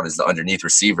Antonio Brown is the underneath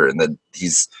receiver, and then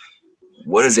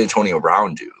what does Antonio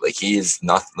Brown do? Like he is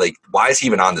nothing. Like why is he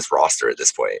even on this roster at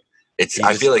this point?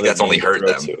 I feel like that's only hurt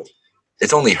them.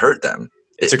 It's only hurt them.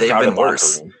 They've been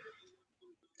worse.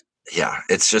 Yeah,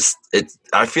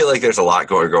 I feel like there's a lot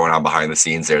going on behind the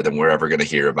scenes there than we're ever going to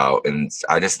hear about. And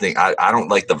I just think I don't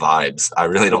like the vibes. I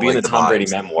really don't like the Tom vibes.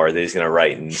 Brady memoir that he's going to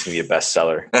write and it's going to be a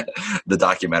bestseller. The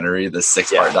documentary, the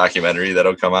 6-part documentary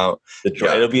that'll come out. He's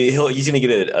going to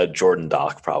get a Jordan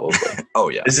doc probably. Oh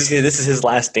yeah. This is his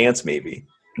last dance maybe.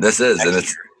 This is. And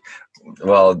it's,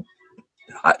 well,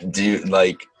 do you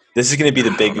like, this is going to be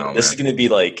the big, know, this is going to be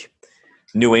like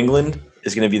New England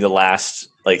is going to be the last,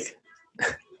 like,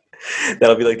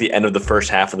 that'll be like the end of the first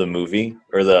half of the movie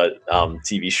or the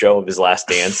TV show of his last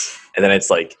dance. And then it's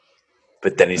like,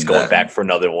 but then he's going back for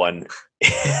another one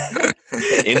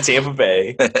in Tampa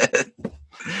Bay.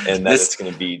 And then it's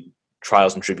going to be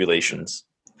trials and tribulations.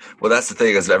 Well, that's the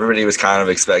thing is everybody was kind of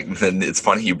expecting, and it's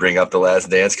funny you bring up The Last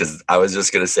Dance because I was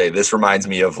just going to say this reminds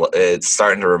me of, it's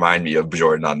starting to remind me of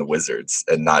Jordan on the Wizards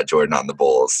and not Jordan on the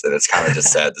Bulls. And it's kind of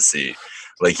just sad to see.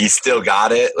 Like he still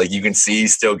got it. Like you can see he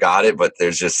still got it, but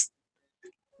there's just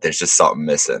something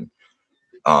missing.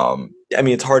 I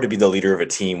mean, it's hard to be the leader of a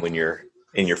team when you're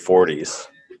in your 40s.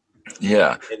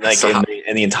 Yeah. And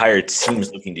the entire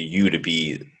team's looking to you to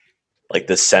be like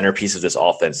the centerpiece of this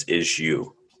offense is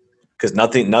you. Because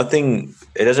nothing.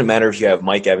 It doesn't matter if you have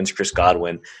Mike Evans, Chris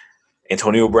Godwin,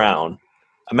 Antonio Brown.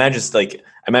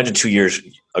 Imagine 2 years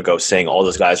ago saying all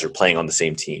those guys are playing on the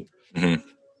same team,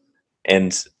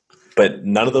 but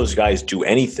none of those guys do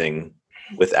anything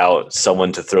without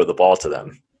someone to throw the ball to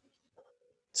them.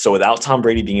 So without Tom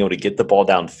Brady being able to get the ball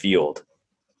downfield,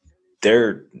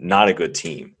 they're not a good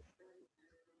team.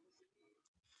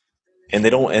 And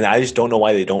I just don't know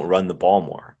why they don't run the ball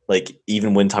more. Like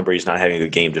even when Tom Brady's not having a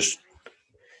good game,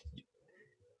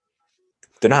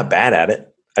 they're not bad at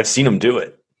it. I've seen them do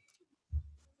it.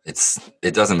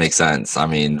 It doesn't make sense. I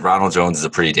mean, Ronald Jones is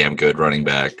a pretty damn good running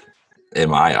back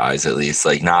in my eyes, at least.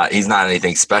 Like he's not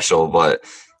anything special, but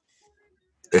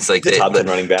it's like top 10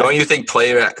 running back. Don't you think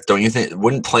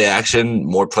wouldn't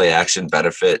more play action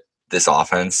benefit this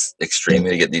offense extremely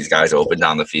to get these guys open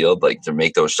down the field, like to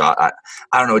make those shots?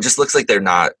 I don't know. It just looks like their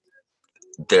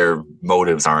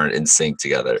motives aren't in sync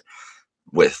together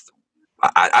with.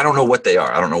 I don't know what they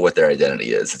are. I don't know what their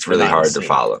identity is. It's really hard to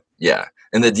follow. Yeah.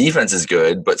 And the defense is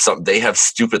good, but they have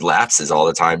stupid lapses all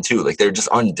the time too. Like they're just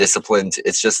undisciplined.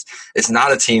 It's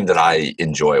not a team that I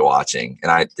enjoy watching.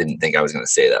 And I didn't think I was going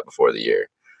to say that before the year.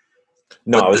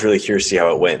 No, I was really curious to see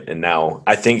how it went. And now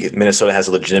I think Minnesota has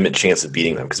a legitimate chance of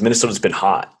beating them because Minnesota's been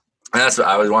hot. And that's what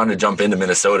I wanted to jump into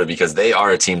Minnesota because they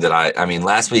are a team that I mean,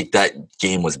 last week that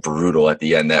game was brutal at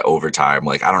the end, that overtime.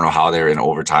 Like, I don't know how they were in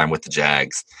overtime with the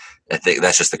Jags. I think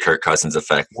that's just the Kirk Cousins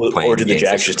effect. Or did the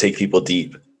Jags just take people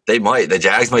deep? They might. The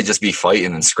Jags might just be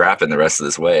fighting and scrapping the rest of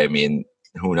this way. I mean,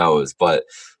 who knows? But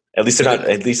at least they're not.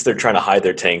 At least they're trying to hide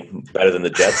their tank better than the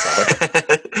Jets are.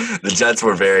 The Jets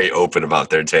were very open about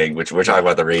their tank, which we're talking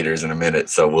about the Raiders in a minute.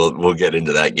 So we'll get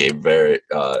into that game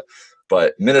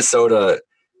but Minnesota.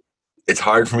 It's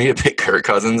hard for me to pick Kirk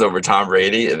Cousins over Tom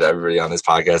Brady. And everybody on this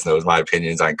podcast knows my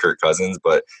opinions on Kirk Cousins,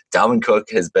 but Dalvin Cook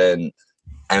has been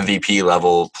MVP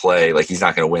level play. Like, he's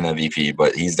not going to win MVP,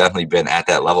 but he's definitely been at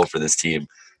that level for this team.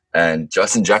 And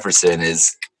Justin Jefferson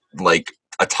is like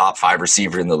a top 5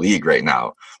 receiver in the league right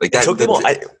now. Like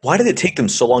that. Why did it take them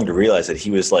so long to realize that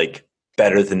he was like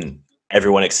better than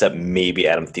everyone except maybe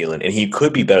Adam Thielen, and he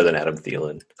could be better than Adam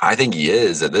Thielen? I think he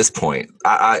is at this point.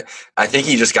 I think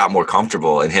he just got more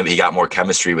comfortable, and he got more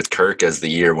chemistry with Kirk as the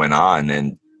year went on,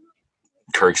 and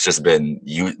Kirk's just been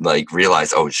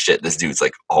realized, oh shit, this dude's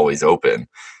like always open.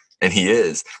 And he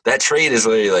is. That trade is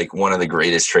really like one of the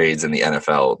greatest trades in the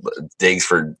NFL. Diggs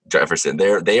for Jefferson.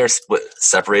 They are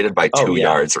separated by 2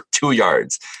 yards. 2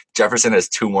 yards. Jefferson has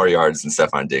 2 more yards than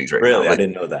Stephon Diggs right now. Really? I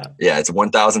didn't know that. Yeah, it's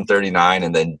 1,039,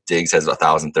 and then Diggs has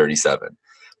 1,037.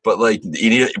 But like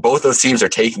both those teams are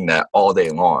taking that all day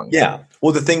long. Yeah.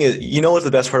 Well, the thing is, you know what the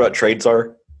best part about trades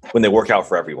are? When they work out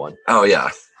for everyone. Oh yeah,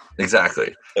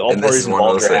 exactly. All parties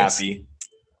involved are happy.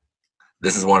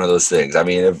 This is one of those things. I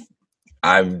mean,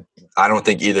 I don't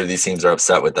think either of these teams are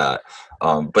upset with that.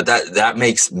 But that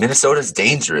makes Minnesota's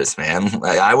dangerous, man.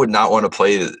 Like, I would not want to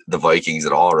play the Vikings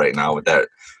at all right now with that.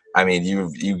 I mean,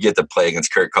 you get to play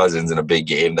against Kirk Cousins in a big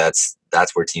game. That's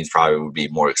where teams probably would be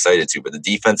more excited to. But the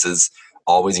defense is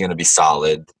always going to be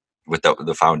solid with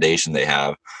the foundation they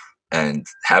have, and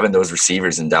having those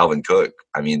receivers in Dalvin Cook.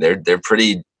 I mean, they're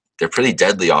pretty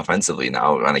deadly offensively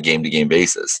now on a game-to-game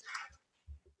basis.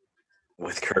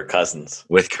 With Kirk Cousins.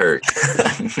 With Kirk.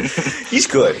 He's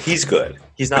good. He's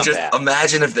not bad.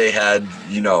 Imagine if they had,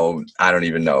 I don't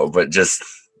even know, but just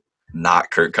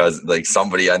not Kirk Cousins, like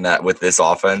somebody on that with this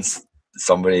offense,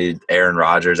 somebody Aaron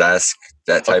Rodgers-esque,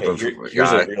 that type of guy.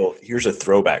 Here's a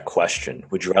throwback question.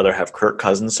 Would you rather have Kirk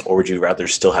Cousins, or would you rather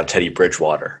still have Teddy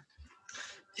Bridgewater?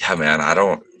 Yeah, man,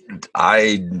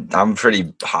 I'm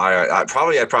pretty high. I'd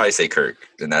probably say Kirk,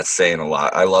 and that's saying a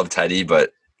lot. I love Teddy,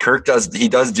 but Kirk does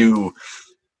do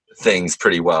things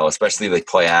pretty well, especially like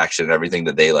play action and everything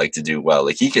that they like to do well.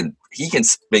 Like he can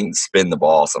spin the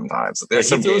ball sometimes.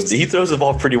 He throws the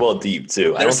ball pretty well deep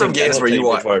too. There's some games where you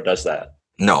watch does that.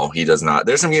 No, he does not.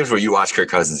 There's some games where you watch Kirk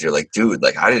Cousins, you're like, dude,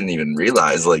 like I didn't even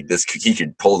realize like he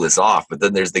could pull this off. But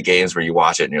then there's the games where you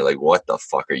watch it and you're like, what the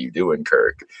fuck are you doing,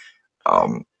 Kirk?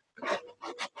 But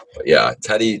yeah,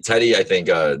 Teddy, I think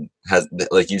has,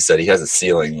 like you said, he has a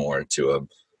ceiling more to him.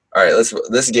 All right,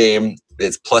 this game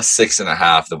is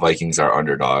 +6.5. The Vikings are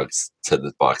underdogs to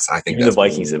the Bucs. I think the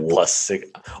Vikings at +6,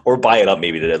 or buy it up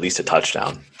maybe to at least a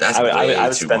touchdown. I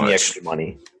would spend the extra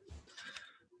money.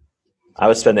 I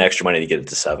would spend the extra money to get it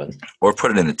to 7, or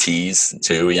put it in the tees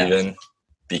too, even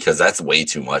because that's way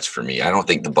too much for me. I don't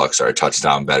think the Bucs are a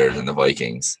touchdown better than the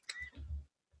Vikings.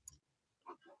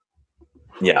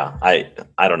 Yeah, I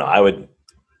don't know. I would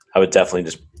definitely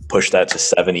just push that to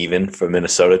 7 even for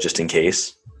Minnesota just in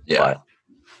case. Yeah. But.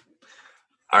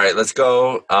 All right, let's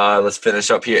go. Let's finish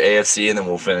up here AFC, and then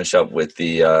we'll finish up with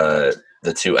the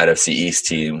 2 NFC East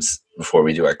teams before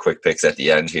we do our quick picks at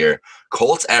the end here.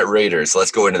 Colts at Raiders.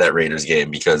 Let's go into that Raiders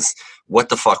game because what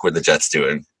the fuck were the Jets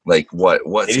doing? Like what's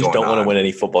going on? They just don't want to win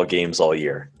any football games all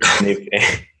year.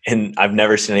 And I've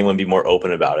never seen anyone be more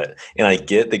open about it. And I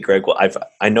get that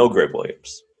I know Greg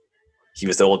Williams. He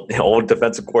was the old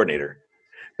defensive coordinator.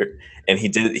 And he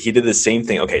did the same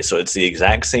thing. Okay, so it's the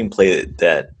exact same play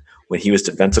that when he was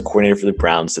defensive coordinator for the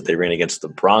Browns that they ran against the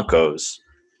Broncos,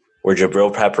 where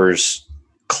Jabril Peppers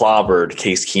clobbered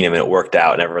Case Keenum and it worked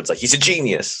out, and everyone's like, he's a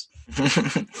genius.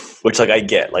 Which I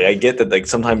get. Like I get that like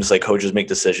sometimes like coaches make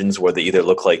decisions where they either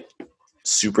look like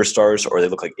superstars or they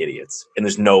look like idiots, and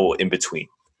there's no in between.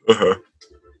 Uh-huh.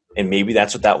 And maybe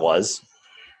that's what that was.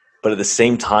 But at the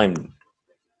same time,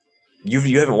 you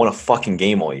haven't won a fucking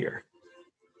game all year.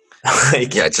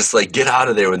 Just like get out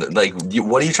of there with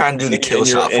what are you trying to do the kill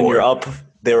shot for? And you're up.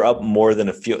 They were up more than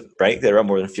a field, right? They were up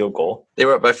more than a field goal. They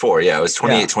were up by 4. Yeah, it was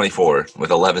 28-24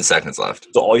 with 11 seconds left.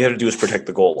 So all you have to do is protect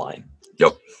the goal line.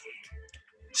 Yep.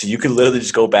 So you could literally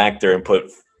just go back there and put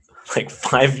like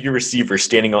 5 of your receivers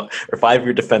standing on, or 5 of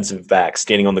your defensive backs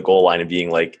standing on the goal line and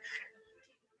being like,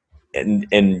 and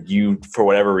you for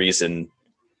whatever reason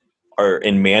are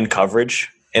in man coverage.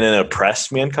 And in a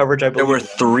press man coverage, I believe.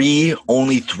 There were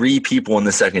only three people in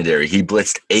the secondary. He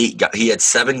blitzed 8 guys. He had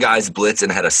 7 guys blitz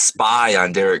and had a spy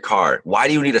on Derek Carr. Why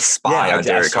do you need a spy on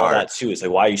Derek Carr? I saw that too. It's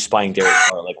like, why are you spying Derek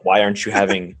Carr? Like, why aren't you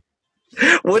having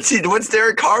 – What's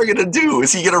Derek Carr going to do?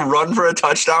 Is he going to run for a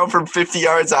touchdown from 50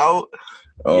 yards out?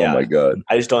 Oh, my God.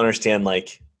 I just don't understand,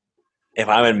 like, if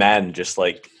I'm in Madden, just,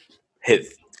 like, hit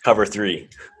cover 3.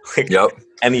 Like,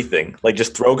 anything. Like,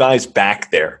 just throw guys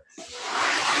back there.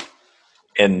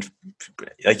 And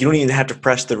like you don't even have to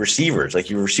press the receivers. Like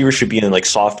your receivers should be in like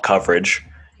soft coverage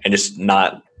and just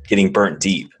not getting burnt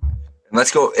deep.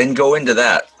 Let's go into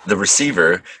that. The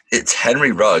receiver, it's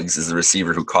Henry Ruggs is the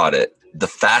receiver who caught it. The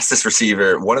fastest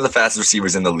receiver, one of the fastest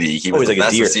receivers in the league. He was the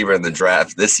best receiver in the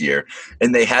draft this year.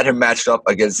 And they had him matched up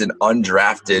against an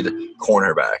undrafted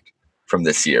cornerback from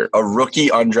this year. A rookie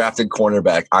undrafted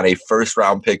cornerback on a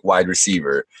first-round pick wide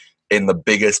receiver in the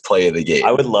biggest play of the game.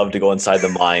 I would love to go inside the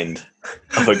mind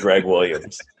of a Greg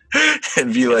Williams.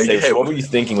 And be like, hey, what were you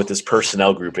thinking with this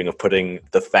personnel grouping of putting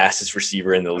the fastest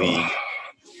receiver in the league?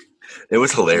 It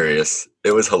was hilarious.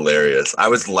 I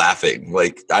was laughing.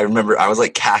 Like, I remember I was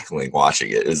like cackling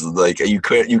watching it. It was like you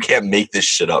can't make this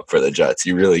shit up for the Jets.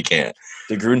 You really can't.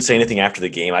 Did Gruden say anything after the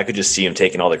game? I could just see him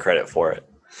taking all the credit for it.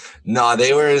 No,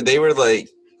 they were like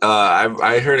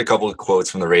I heard a couple of quotes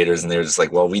from the Raiders, and they were just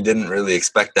like, "Well, we didn't really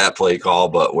expect that play call,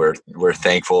 but we're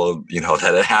thankful,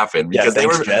 that it happened because they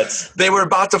were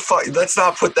about to fight. Let's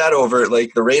not put that over.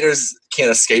 Like the Raiders can't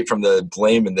escape from the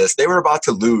blame in this. They were about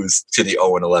to lose to the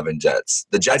 0-11 Jets.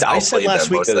 The Jets. I said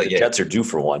last week that the Jets are due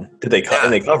for one. Did they?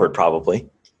 And they covered probably.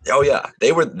 Oh yeah,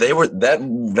 they were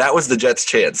that was the Jets'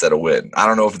 chance at a win. I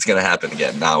don't know if it's going to happen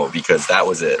again now because that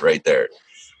was it right there.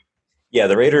 Yeah,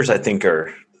 the Raiders I think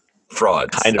are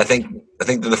frauds. I think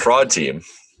they're the fraud team.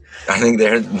 I think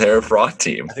they're a fraud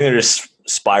team. I think they're just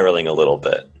spiraling a little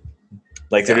bit.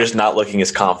 Like they're just not looking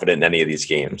as confident in any of these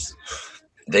games.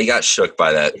 They got shook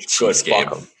by that Chiefs game.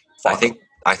 I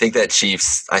think that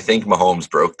Chiefs. I think Mahomes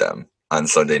broke them on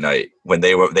Sunday night when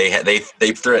they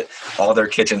threw all their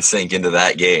kitchen sink into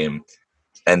that game,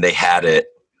 and they had it.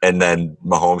 And then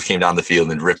Mahomes came down the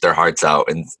field and ripped their hearts out,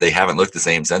 and they haven't looked the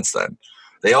same since then.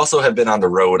 They also have been on the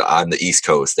road on the East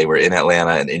Coast. They were in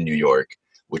Atlanta and in New York,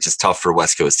 which is tough for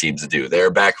West Coast teams to do.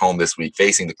 They're back home this week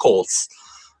facing the Colts.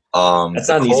 That's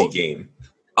not an easy game.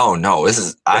 Oh no,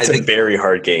 it's a very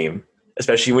hard game,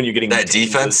 especially when you're getting that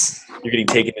defense. You're getting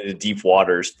taken into deep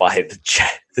waters by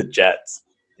the Jets.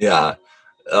 Yeah,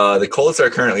 the Colts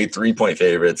are currently 3-point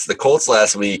favorites. The Colts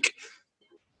last week.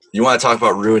 You want to talk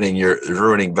about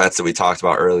ruining bets that we talked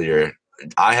about earlier?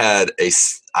 I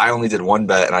only did one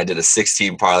bet and I did a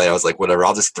 16 parlay. I was like, whatever,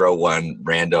 I'll just throw one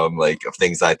random of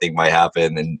things I think might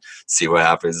happen and see what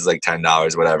happens. It's like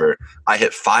 $10, whatever. I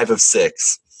hit 5 of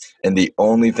 6, and the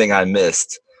only thing I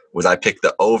missed was I picked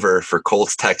the over for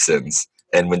Colts Texans.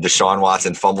 And when Deshaun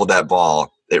Watson fumbled that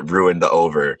ball, it ruined the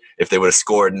over. If they would have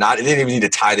scored, it didn't even need to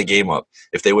tie the game up.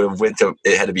 If they would have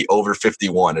it had to be over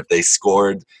 51. If they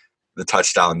scored the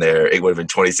touchdown there, it would have been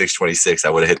 26-26. I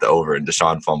would have hit the over, and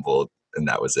Deshaun fumbled, and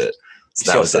that was it.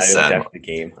 So that was a sad the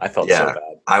game. I felt so bad.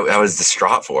 I was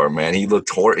distraught for him, man. He looked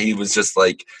horrible. He was just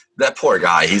like that poor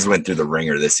guy. He's went through the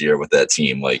ringer this year with that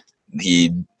team. Like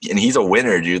he's a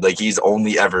winner, dude. Like he's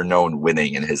only ever known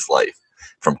winning in his life,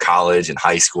 from college and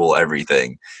high school,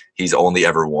 everything. He's only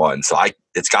ever won. So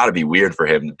it's got to be weird for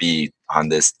him to be on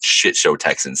this shit show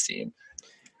Texans team.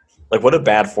 Like, what a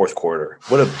bad fourth quarter.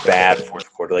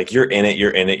 Like, you're in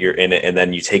it, and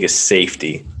then you take a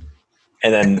safety,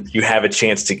 and then you have a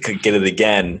chance to get it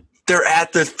again. They're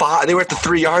at the 5. They were at the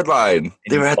 3-yard line.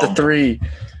 They were at the 3.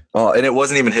 Oh, and it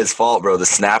wasn't even his fault, bro. The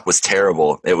snap was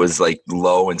terrible. It was,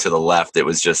 low and to the left. It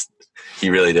was just he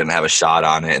really didn't have a shot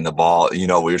on it. And the ball, we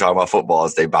were talking about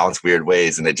footballs. They bounce weird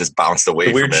ways, and it just bounced away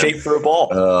from him. Weird shape for a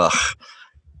ball.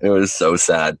 It was so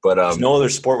sad. But there's no other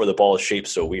sport where the ball is shaped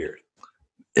so weird.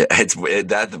 It's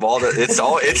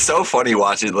so funny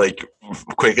watching.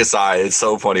 Quick aside, it's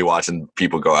so funny watching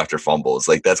people go after fumbles.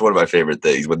 That's one of my favorite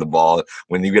things when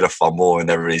you get a fumble and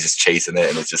everybody's just chasing it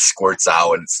and it just squirts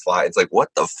out and it's flying. It's like, what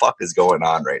the fuck is going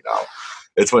on right now?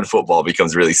 It's when football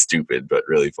becomes really stupid but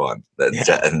really fun.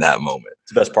 In that moment,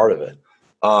 it's the best part of it.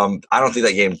 I don't think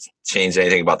that game changed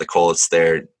anything about the Colts.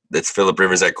 It's Phillip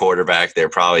Rivers at quarterback. They're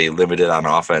probably limited on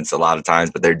offense a lot of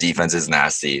times, but their defense is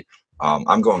nasty.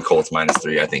 I'm going Colts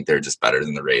 -3. I think they're just better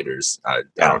than the Raiders. I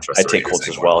don't trust. I take Colts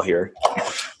anymore. As well here.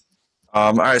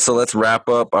 All right, so let's wrap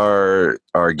up our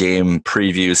game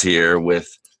previews here with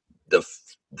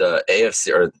the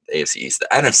AFC or AFC East, the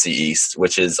NFC East,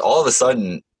 which is all of a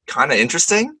sudden kind of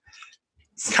interesting.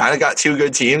 It's kind of got 2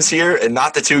 good teams here, and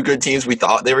not the 2 good teams we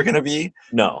thought they were going to be.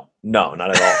 No,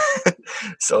 not at all.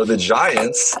 So the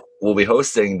Giants will be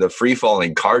hosting the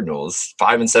free-falling Cardinals.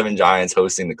 5-7 Giants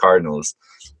hosting the Cardinals.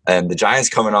 And the Giants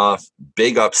coming off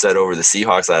big upset over the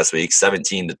Seahawks last week,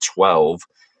 17-12.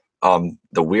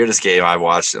 The weirdest game I've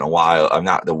watched in a while. I'm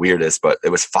not the weirdest, but it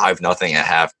was 5-0 at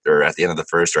half or at the end of the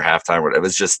first or halftime. It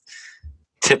was just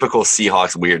typical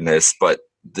Seahawks weirdness. But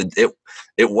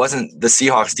it wasn't the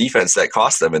Seahawks defense that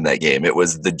cost them in that game. It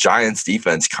was the Giants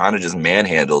defense kind of just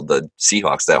manhandled the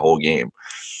Seahawks that whole game.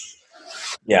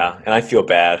 Yeah, and I feel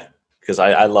bad because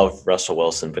I love Russell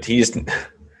Wilson, but he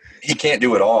can't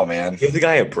do it all, man. Give the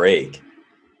guy a break.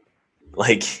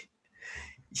 Like,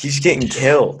 he's getting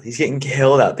killed. He's getting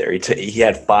killed out there. He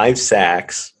had 5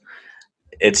 sacks.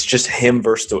 It's just him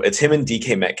it's him and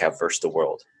DK Metcalf versus the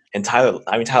world. And Tyler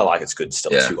Lockett's good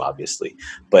still too, obviously.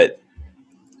 But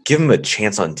give him a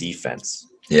chance on defense.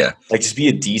 Yeah. Like, just be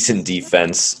a decent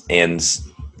defense and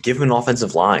give him an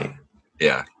offensive line.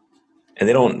 Yeah. And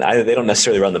they don't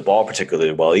necessarily run the ball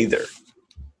particularly well either.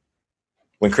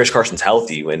 When Chris Carson's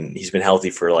healthy, when he's been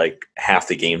healthy for like half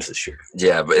the games this year.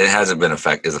 Yeah, but it hasn't been as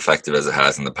effective as it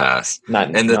has in the past.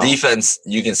 Defense,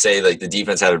 you can say like the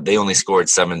defense they only scored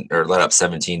 7 or let up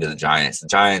 17 to the Giants. The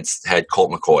Giants had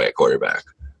Colt McCoy at quarterback.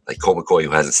 Like Colt McCoy, who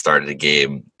hasn't started a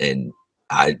game, and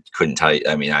I couldn't tell you.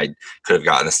 I mean, I could have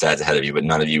gotten the stats ahead of you, but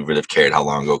none of you would have cared how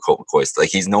long ago Colt McCoy.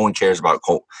 Like no one cares about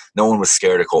Colt. No one was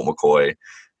scared of Colt McCoy.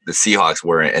 The Seahawks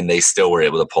weren't, and they still were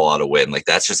able to pull out a win. Like,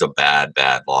 that's just a bad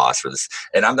loss for this.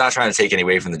 And I'm not trying to take any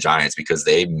away from the Giants because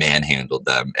they manhandled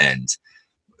them, and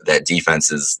that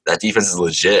defense is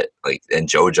legit. Like, and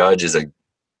Joe Judge is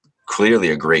clearly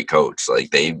a great coach.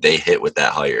 Like, they hit with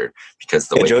that hire because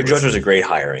Joe Judge was a great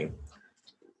hiring.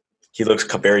 He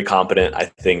looks very competent. I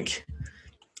think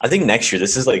next year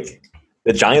this is like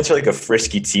the Giants are like a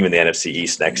frisky team in the NFC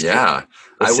East next year. Yeah,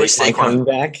 I wish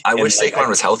Saquon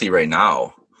was healthy right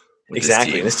now.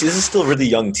 Exactly. This is still a really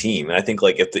young team. And I think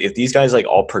like if these guys like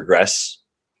all progress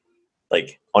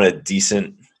like at a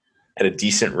decent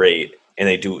rate and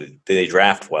they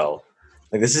draft well,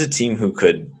 like this is a team who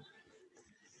could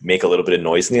make a little bit of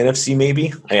noise in the NFC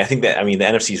maybe. I think the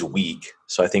NFC is weak.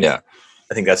 So I think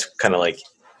that's kind of like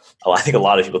I think a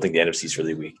lot of people think the NFC is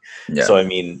really weak. Yeah. So I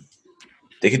mean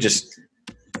they could just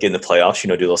get in the playoffs,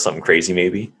 do a little something crazy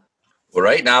maybe. Well,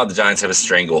 right now the Giants have a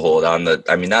stranglehold on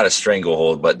not a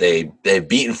stranglehold, but they've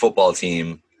beaten football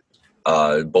team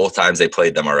both times they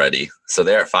played them already. So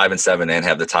they're at 5-7 and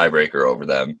have the tiebreaker over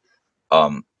them.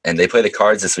 And they play the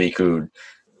Cards this week, who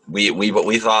we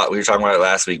thought, we were talking about it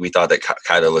last week. We thought that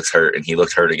Kyler looks hurt, and he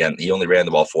looked hurt again. He only ran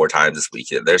the ball 4 times this week.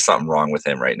 There's something wrong with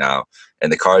him right now.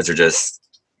 And the Cards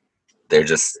they're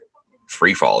just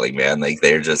free falling, man. Like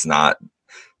they're just not.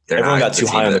 Everyone got too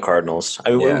high on the Cardinals.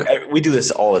 I mean, we do this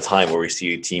all the time where we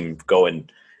see a team go and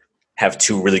have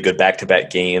 2 really good back-to-back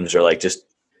games or like just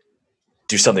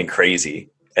do something crazy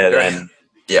and then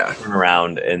turn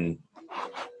around and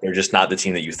they're just not the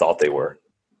team that you thought they were.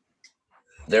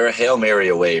 They're a Hail Mary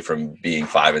away from being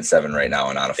 5-7 right now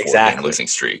and on a 4-game losing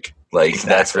streak. Like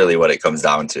that's really what it comes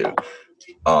down to.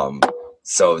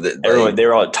 So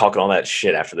they're all talking all that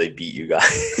shit after they beat you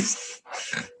guys.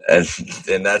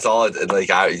 And that's all. Like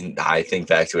I think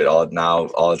back to it all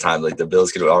the time. Like the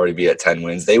Bills could already be at 10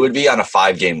 wins. They would be on a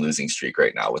 5-game losing streak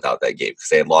right now without that game because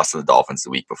they had lost to the Dolphins the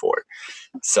week before.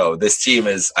 So this team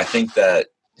is. I think that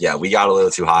we got a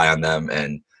little too high on them,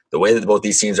 and the way that both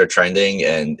these teams are trending,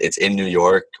 and it's in New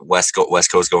York, West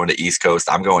Coast going to East Coast.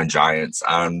 I'm going Giants.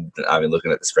 I'm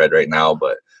looking at the spread right now,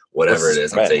 but whatever it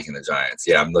is, I'm taking the Giants.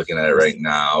 Yeah, I'm looking at it right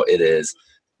now. It is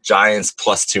Giants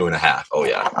plus 2.5. Oh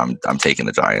yeah, I'm taking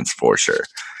the Giants for sure.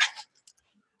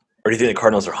 Or do you think the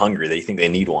Cardinals are hungry? They think they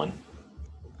need one?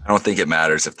 I don't think it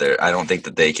matters if they're. I don't think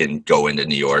that they can go into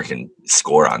New York and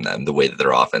score on them the way that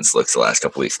their offense looks the last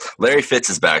couple weeks. Larry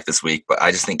Fitz is back this week, but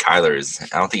I just think Kyler is.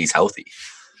 I don't think he's healthy.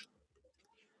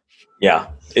 Yeah,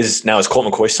 is Colt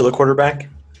McCoy still a quarterback?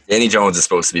 Danny Jones is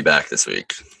supposed to be back this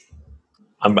week.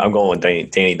 I'm going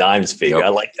with Danny Dimes, baby.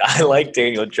 Yep. I like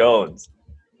Daniel Jones.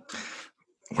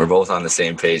 We're both on the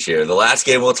same page here. The last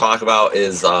game we'll talk about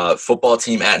is football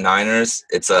team at Niners.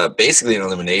 It's basically an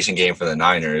elimination game for the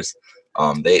Niners.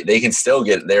 They can still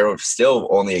get. They're still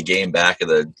only a game back of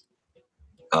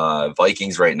the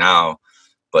Vikings right now,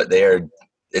 but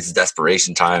it's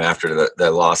desperation time after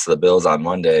the loss to the Bills on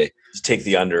Monday. Just take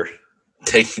the under.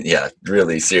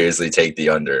 Really seriously take the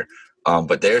under.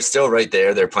 But they're still right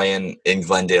there. They're playing in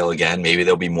Glendale again. Maybe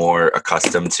they'll be more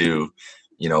accustomed to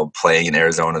playing in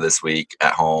Arizona this week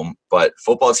at home. But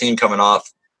football team coming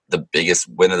off the biggest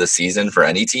win of the season for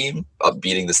any team,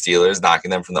 beating the Steelers, knocking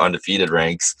them from the undefeated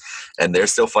ranks, and they're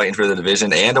still fighting for the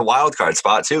division and a wild card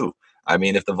spot too. I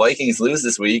mean, if the Vikings lose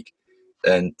this week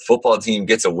and football team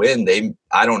gets a win,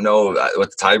 I don't know what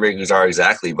the tiebreakers are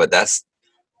exactly, but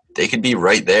they could be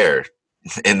right there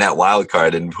in that wild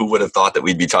card. And who would have thought that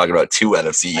we'd be talking about 2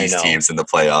 NFC East teams in the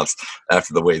playoffs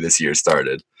after the way this year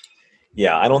started?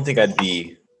 Yeah, I don't think I'm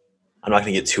not going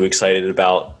to get too excited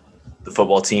about the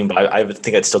football team, but I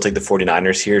think I'd still take the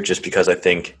 49ers here just because I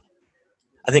think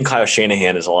Kyle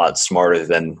Shanahan is a lot smarter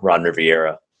than Ron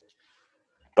Rivera.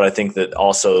 But I think that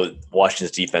also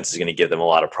Washington's defense is going to give them a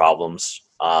lot of problems.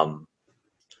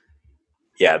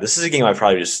 This is a game I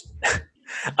probably just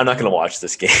 – I'm not going to watch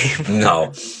this game.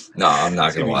 No, I'm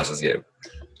not going to watch this game.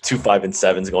 2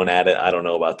 5-7s going at it. I don't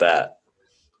know about that.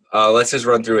 Let's just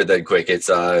run through it then quick. It's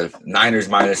Niners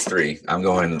 -3. I'm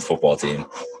going with the football team.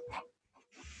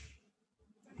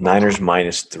 Niners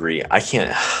 -3. I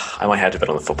can't. I might have to bet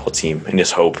on the football team and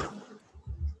just hope.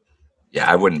 Yeah,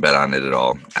 I wouldn't bet on it at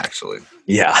all, actually.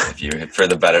 Yeah. If you for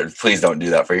the better, please don't do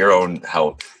that for your own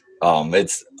health.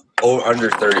 It's under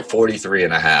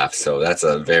 43.5, so that's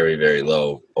a very, very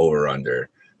low over/under,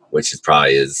 which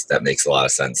is that makes a lot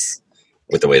of sense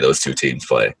with the way those two teams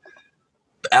play.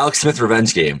 Alex Smith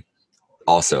revenge game,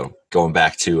 also going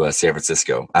back to San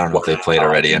Francisco. I don't know if they played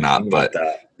already or not, but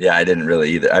yeah, I didn't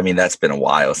really either. I mean, that's been a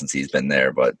while since he's been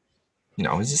there, but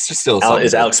he's just still.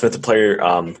 Is Alex Smith the player,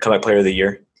 comeback player of the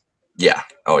year? Yeah.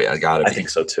 Oh yeah, got it. I think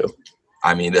so too.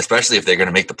 I mean, especially if they're going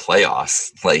to make the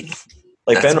playoffs, like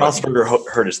Ben Roethlisberger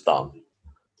hurt his thumb.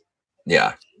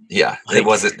 Yeah. Yeah, it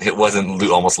wasn't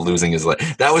almost losing his leg.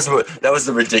 That was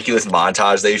the ridiculous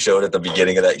montage they showed at the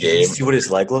beginning of that game. Did you see what his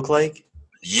leg looked like?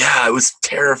 Yeah, it was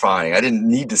terrifying. I didn't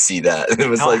need to see that. It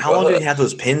was how long did he have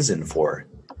those pins in for?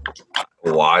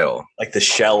 A while. Like the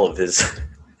shell of his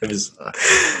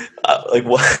like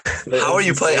what? How are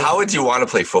you playing? How would you want to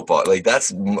play football? Like that's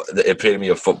the epitome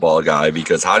of football guy.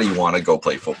 Because how do you want to go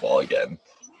play football again?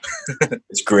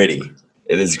 It's gritty.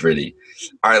 It is gritty.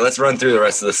 All right, let's run through the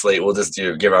rest of the slate. We'll just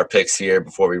give our picks here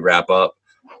before we wrap up.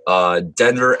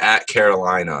 Denver at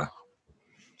Carolina.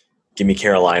 Give me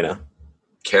Carolina.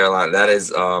 Carolina. That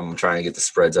is I'm trying to get the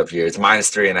spreads up here. It's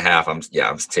 -3.5. I'm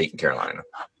taking Carolina.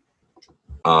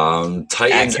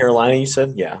 Titans at Carolina, you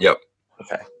said? Yeah. Yep.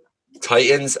 Okay.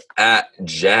 Titans at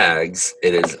Jags.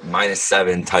 It is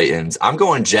 -7 Titans. I'm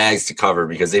going Jags to cover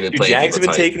because they've been playing. Jags have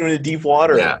been taking them to deep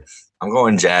water. Yeah. I'm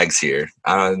going Jags here.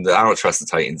 I don't trust the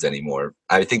Titans anymore.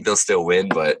 I think they'll still win,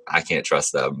 but I can't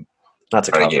trust them on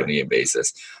a game-to-game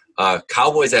basis.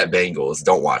 Cowboys at Bengals.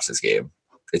 Don't watch this game.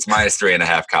 It's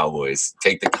 -3.5 Cowboys.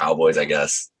 Take the Cowboys, I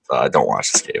guess. Don't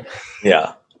watch this game.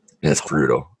 Yeah. It's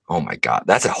brutal. Oh, my God.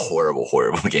 That's a horrible,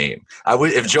 horrible game.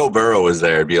 If Joe Burrow was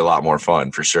there, it'd be a lot more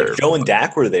fun for sure. If Joe and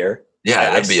Dak were there. Yeah,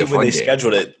 that'd be a fun game. When they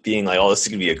scheduled it being like, oh, this is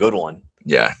going to be a good one.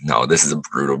 Yeah. No, this is a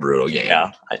brutal, brutal game.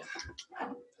 Yeah.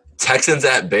 Texans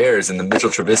at Bears in the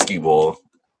Mitchell Trubisky Bowl.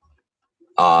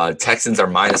 Texans are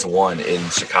 -1 in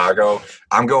Chicago.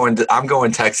 I'm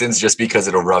going Texans just because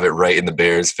it'll rub it right in the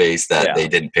Bears' face that they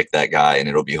didn't pick that guy, and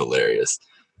it'll be hilarious.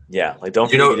 Yeah, like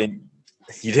don't forget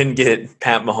you didn't get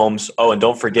Pat Mahomes. Oh, and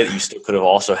don't forget you still could have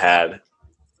also had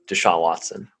Deshaun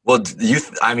Watson. Well,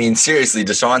 seriously,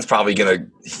 Deshaun's probably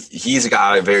he's a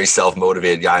guy, a very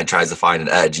self-motivated guy, and tries to find an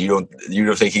edge. You don't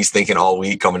think he's thinking all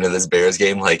week coming to this Bears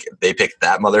game like they picked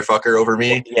that motherfucker over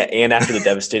me? Yeah, and after the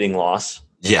devastating loss.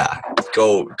 Yeah,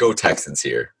 go Texans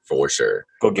here for sure.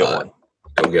 Go get one.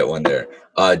 Go get one there.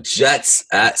 Jets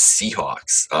at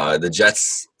Seahawks. The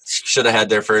Jets should have had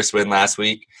their first win last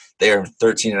week. They are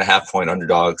 13.5-point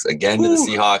underdogs again to the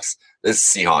Seahawks. This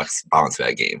Seahawks bounce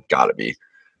back game. Gotta be.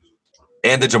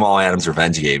 And the Jamal Adams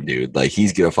revenge game, dude. Like,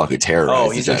 he's going to fucking terrorize.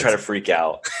 Oh, he's going to try to freak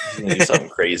out. He's going to do something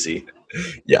crazy.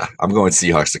 Yeah, I'm going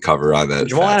Seahawks to cover on that.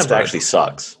 Jamal Adams actually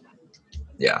sucks.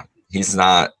 Yeah, he's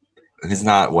not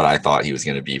what I thought he was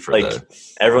going to be for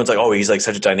everyone's like, oh, he's like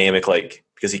such a dynamic, like,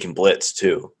 because he can blitz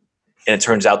too. And it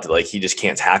turns out that, like, he just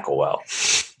can't tackle well.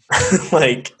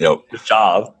 Like, yep. Good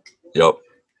job. Yep.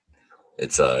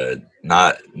 It's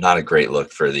not a great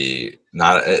look for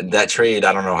that trade.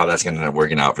 I don't know how that's going to end up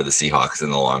working out for the Seahawks in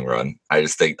the long run. I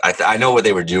just think I know what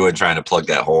they were doing trying to plug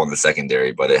that hole in the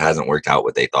secondary, but it hasn't worked out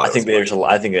what they thought. I think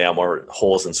they have more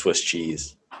holes than Swiss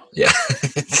cheese. Yeah,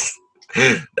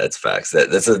 that's facts.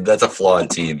 That's a flawed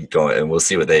team going, and we'll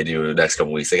see what they do in the next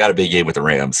couple weeks. They got a big game with the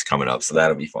Rams coming up, so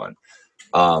that'll be fun.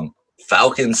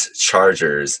 Falcons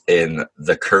Chargers in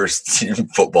the cursed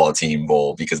football team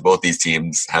bowl because both these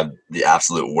teams have the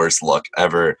absolute worst luck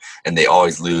ever and they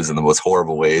always lose in the most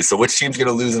horrible ways. So which team's going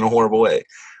to lose in a horrible way?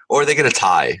 Or are they going to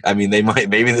tie? I mean,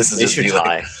 maybe this is they just should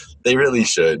tie. They really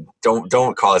should.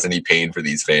 Don't cause any pain for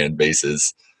these fan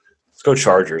bases. Let's go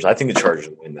Chargers. I think the Chargers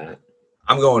will win that.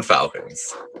 I'm going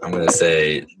Falcons. I'm going to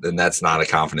say then that's not a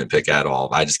confident pick at all.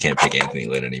 I just can't pick Anthony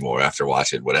Lynn anymore after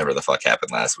watching whatever the fuck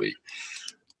happened last week.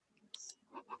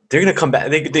 They're gonna come back.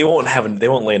 They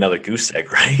won't lay another goose egg,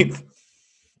 right?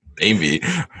 Maybe.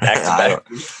 Back.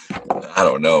 I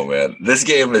don't know, man. This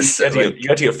game is you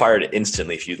have to get fired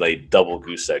instantly if you lay double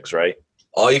goose eggs, right?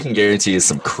 All you can guarantee is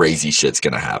some crazy shit's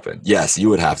gonna happen. Yes, you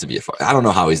would have to be a fire. I don't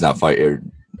know how he's not fired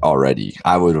already.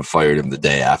 I would have fired him the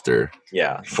day after.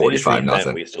 Yeah,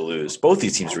 45-0. We used to lose. Both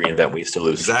these teams reinvent. We used to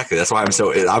lose. Exactly. That's why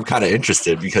I'm kind of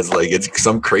interested because like it's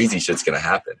some crazy shit's gonna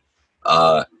happen.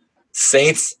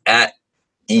 Saints at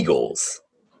Eagles.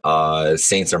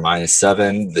 Saints are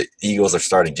 -7. The Eagles are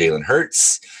starting Jalen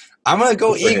Hurts. I'm going to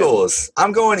go Eagles.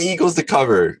 I'm going Eagles to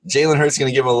cover. Jalen Hurts is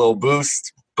going to give them a little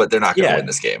boost, but they're not going to win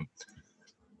this game.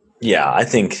 Yeah, I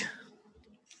think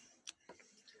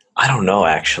 – I don't know,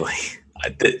 actually.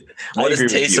 What does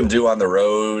Taysom do on the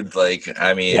road?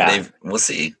 We'll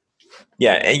see.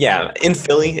 Yeah. In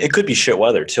Philly, it could be shit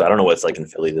weather, too. I don't know what it's like in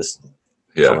Philly this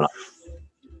coming up.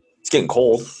 It's getting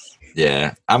cold.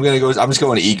 Yeah, I'm just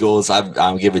going to Eagles.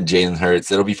 I'm giving Jalen Hurts.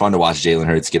 It'll be fun to watch Jalen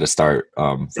Hurts get a start.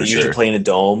 For they usually play in a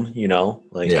dome,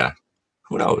 yeah.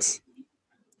 Who knows?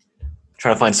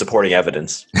 Trying to find supporting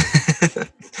evidence.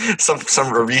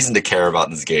 some reason to care about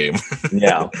this game.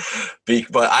 Yeah,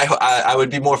 but I would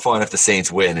be more fun if the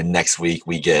Saints win, and next week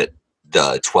we get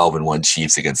the 12-1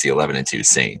 Chiefs against the 11-2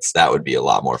 Saints. That would be a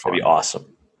lot more fun. That'd be awesome.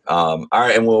 All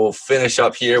right, and we'll finish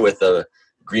up here with the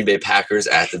Green Bay Packers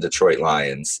at the Detroit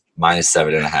Lions,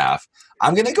 -7.5.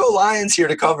 I'm going to go Lions here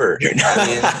to cover.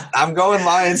 I'm going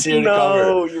Lions here to cover.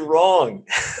 No, you're wrong.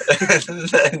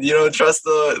 You don't trust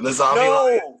the zombie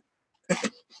Lion?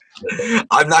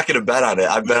 I'm not going to bet on it.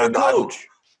 I bet on coach.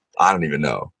 I don't even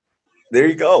know. There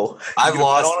you go. I've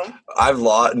lost.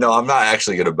 No, I'm not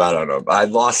actually going to bet on them.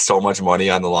 I've lost so much money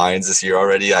on the Lions this year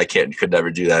already. I could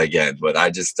never do that again. But I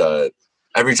just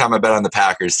every time I bet on the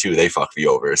Packers too, they fuck me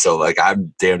over. So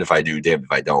I'm damned if I do, damned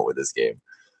if I don't with this game.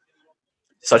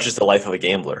 Such is the life of a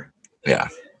gambler. Yeah.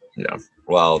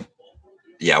 Well,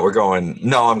 yeah, I'm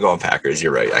going Packers.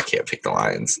 You're right. I can't pick the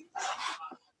Lions.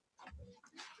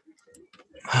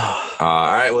 All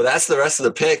right. Well, that's the rest of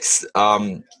the picks.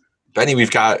 Benny,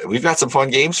 we've got some fun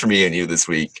games for me and you this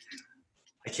week.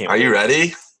 Are you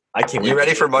ready? I can't. Are you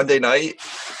ready for Monday night?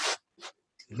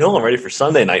 No, I'm ready for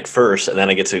Sunday night first, and then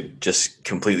I get to just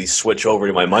completely switch over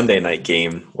to my Monday night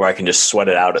game where I can just sweat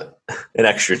it out an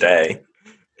extra day.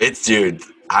 Dude,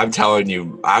 I'm telling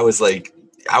you, I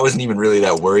wasn't even really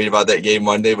that worried about that game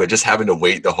Monday, but just having to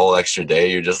wait the whole extra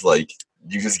day, you're just like,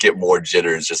 you just get more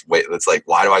jitters. Just wait. It's like,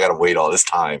 why do I got to wait all this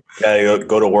time? Yeah,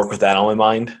 go to work with that on my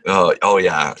mind. Oh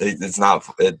yeah, it's not.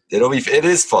 It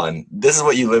is fun. This is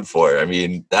what you live for. I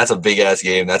mean, that's a big ass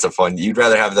game. That's a fun. You'd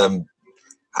rather have them.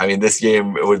 I mean, this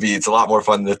game it's a lot more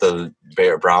fun that the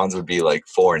Browns would be like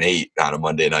 4-8 on a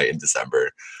Monday night in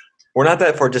December. We're not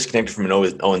that far disconnected from an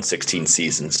 0-16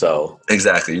 season, so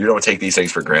exactly. You don't take these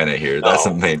things for granted here. That's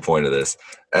the main point of this.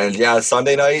 And yeah,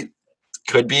 Sunday night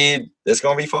it's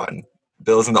gonna be fun.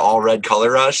 Bills in the all red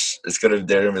color rush. They're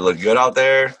gonna look good out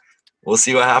there. We'll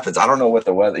see what happens. I don't know what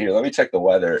the weather here. Let me check the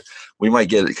weather. We might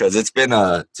get it because it's been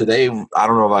today. I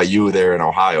don't know about you there in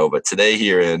Ohio, but today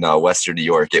here in Western New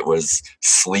York, it was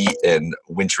sleet and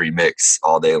wintry mix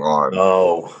all day long.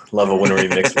 Oh, love a wintry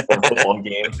mix before a football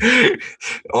game.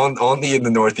 Only in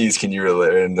the Northeast can you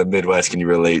relate. In the Midwest, can you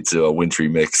relate to a wintry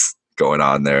mix going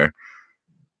on there?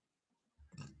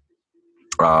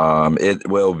 It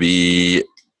will be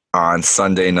on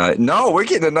Sunday night. No, we're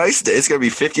getting a nice day. It's going to be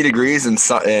 50 degrees and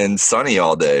sunny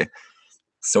all day.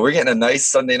 So we're getting a nice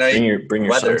Sunday night bring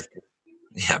your weather. Sunscreen.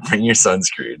 Yeah, bring your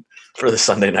sunscreen. For the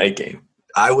Sunday night game.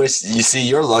 I wish,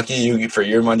 you're lucky for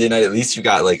your Monday night. At least you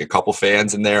got like a couple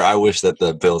fans in there. I wish that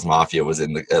the Bills Mafia was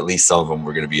at least some of them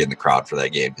were going to be in the crowd for that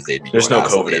game because they'd be. There's no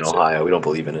COVID in Ohio. We don't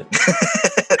believe in it.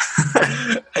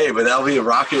 Hey, but that'll be a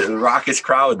raucous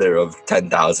crowd there of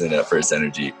 10,000 at First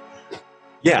Energy.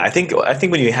 Yeah, I think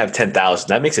when you have 10,000,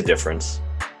 that makes a difference.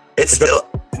 It's still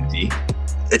empty.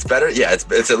 It's better. Yeah,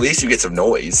 it's at least you get some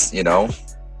noise,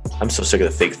 I'm so sick of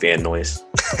the fake fan noise.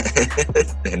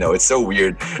 I know, it's so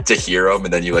weird to hear them,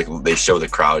 and then they show the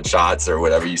crowd shots or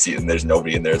whatever you see, and there's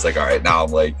nobody in there. It's like, all right, now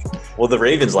I'm like. Well, the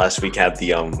Ravens last week had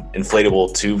the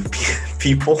inflatable tube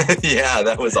people. Yeah,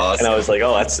 that was awesome. And I was like,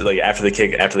 oh, that's like after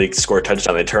they score a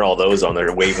touchdown, they turn all those on.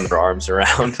 They're waving their arms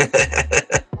around.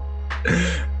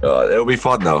 It'll be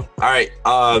fun though. All right,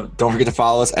 don't forget to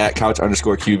follow us at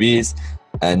couch_QBs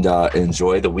and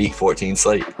enjoy the week 14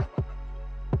 slate.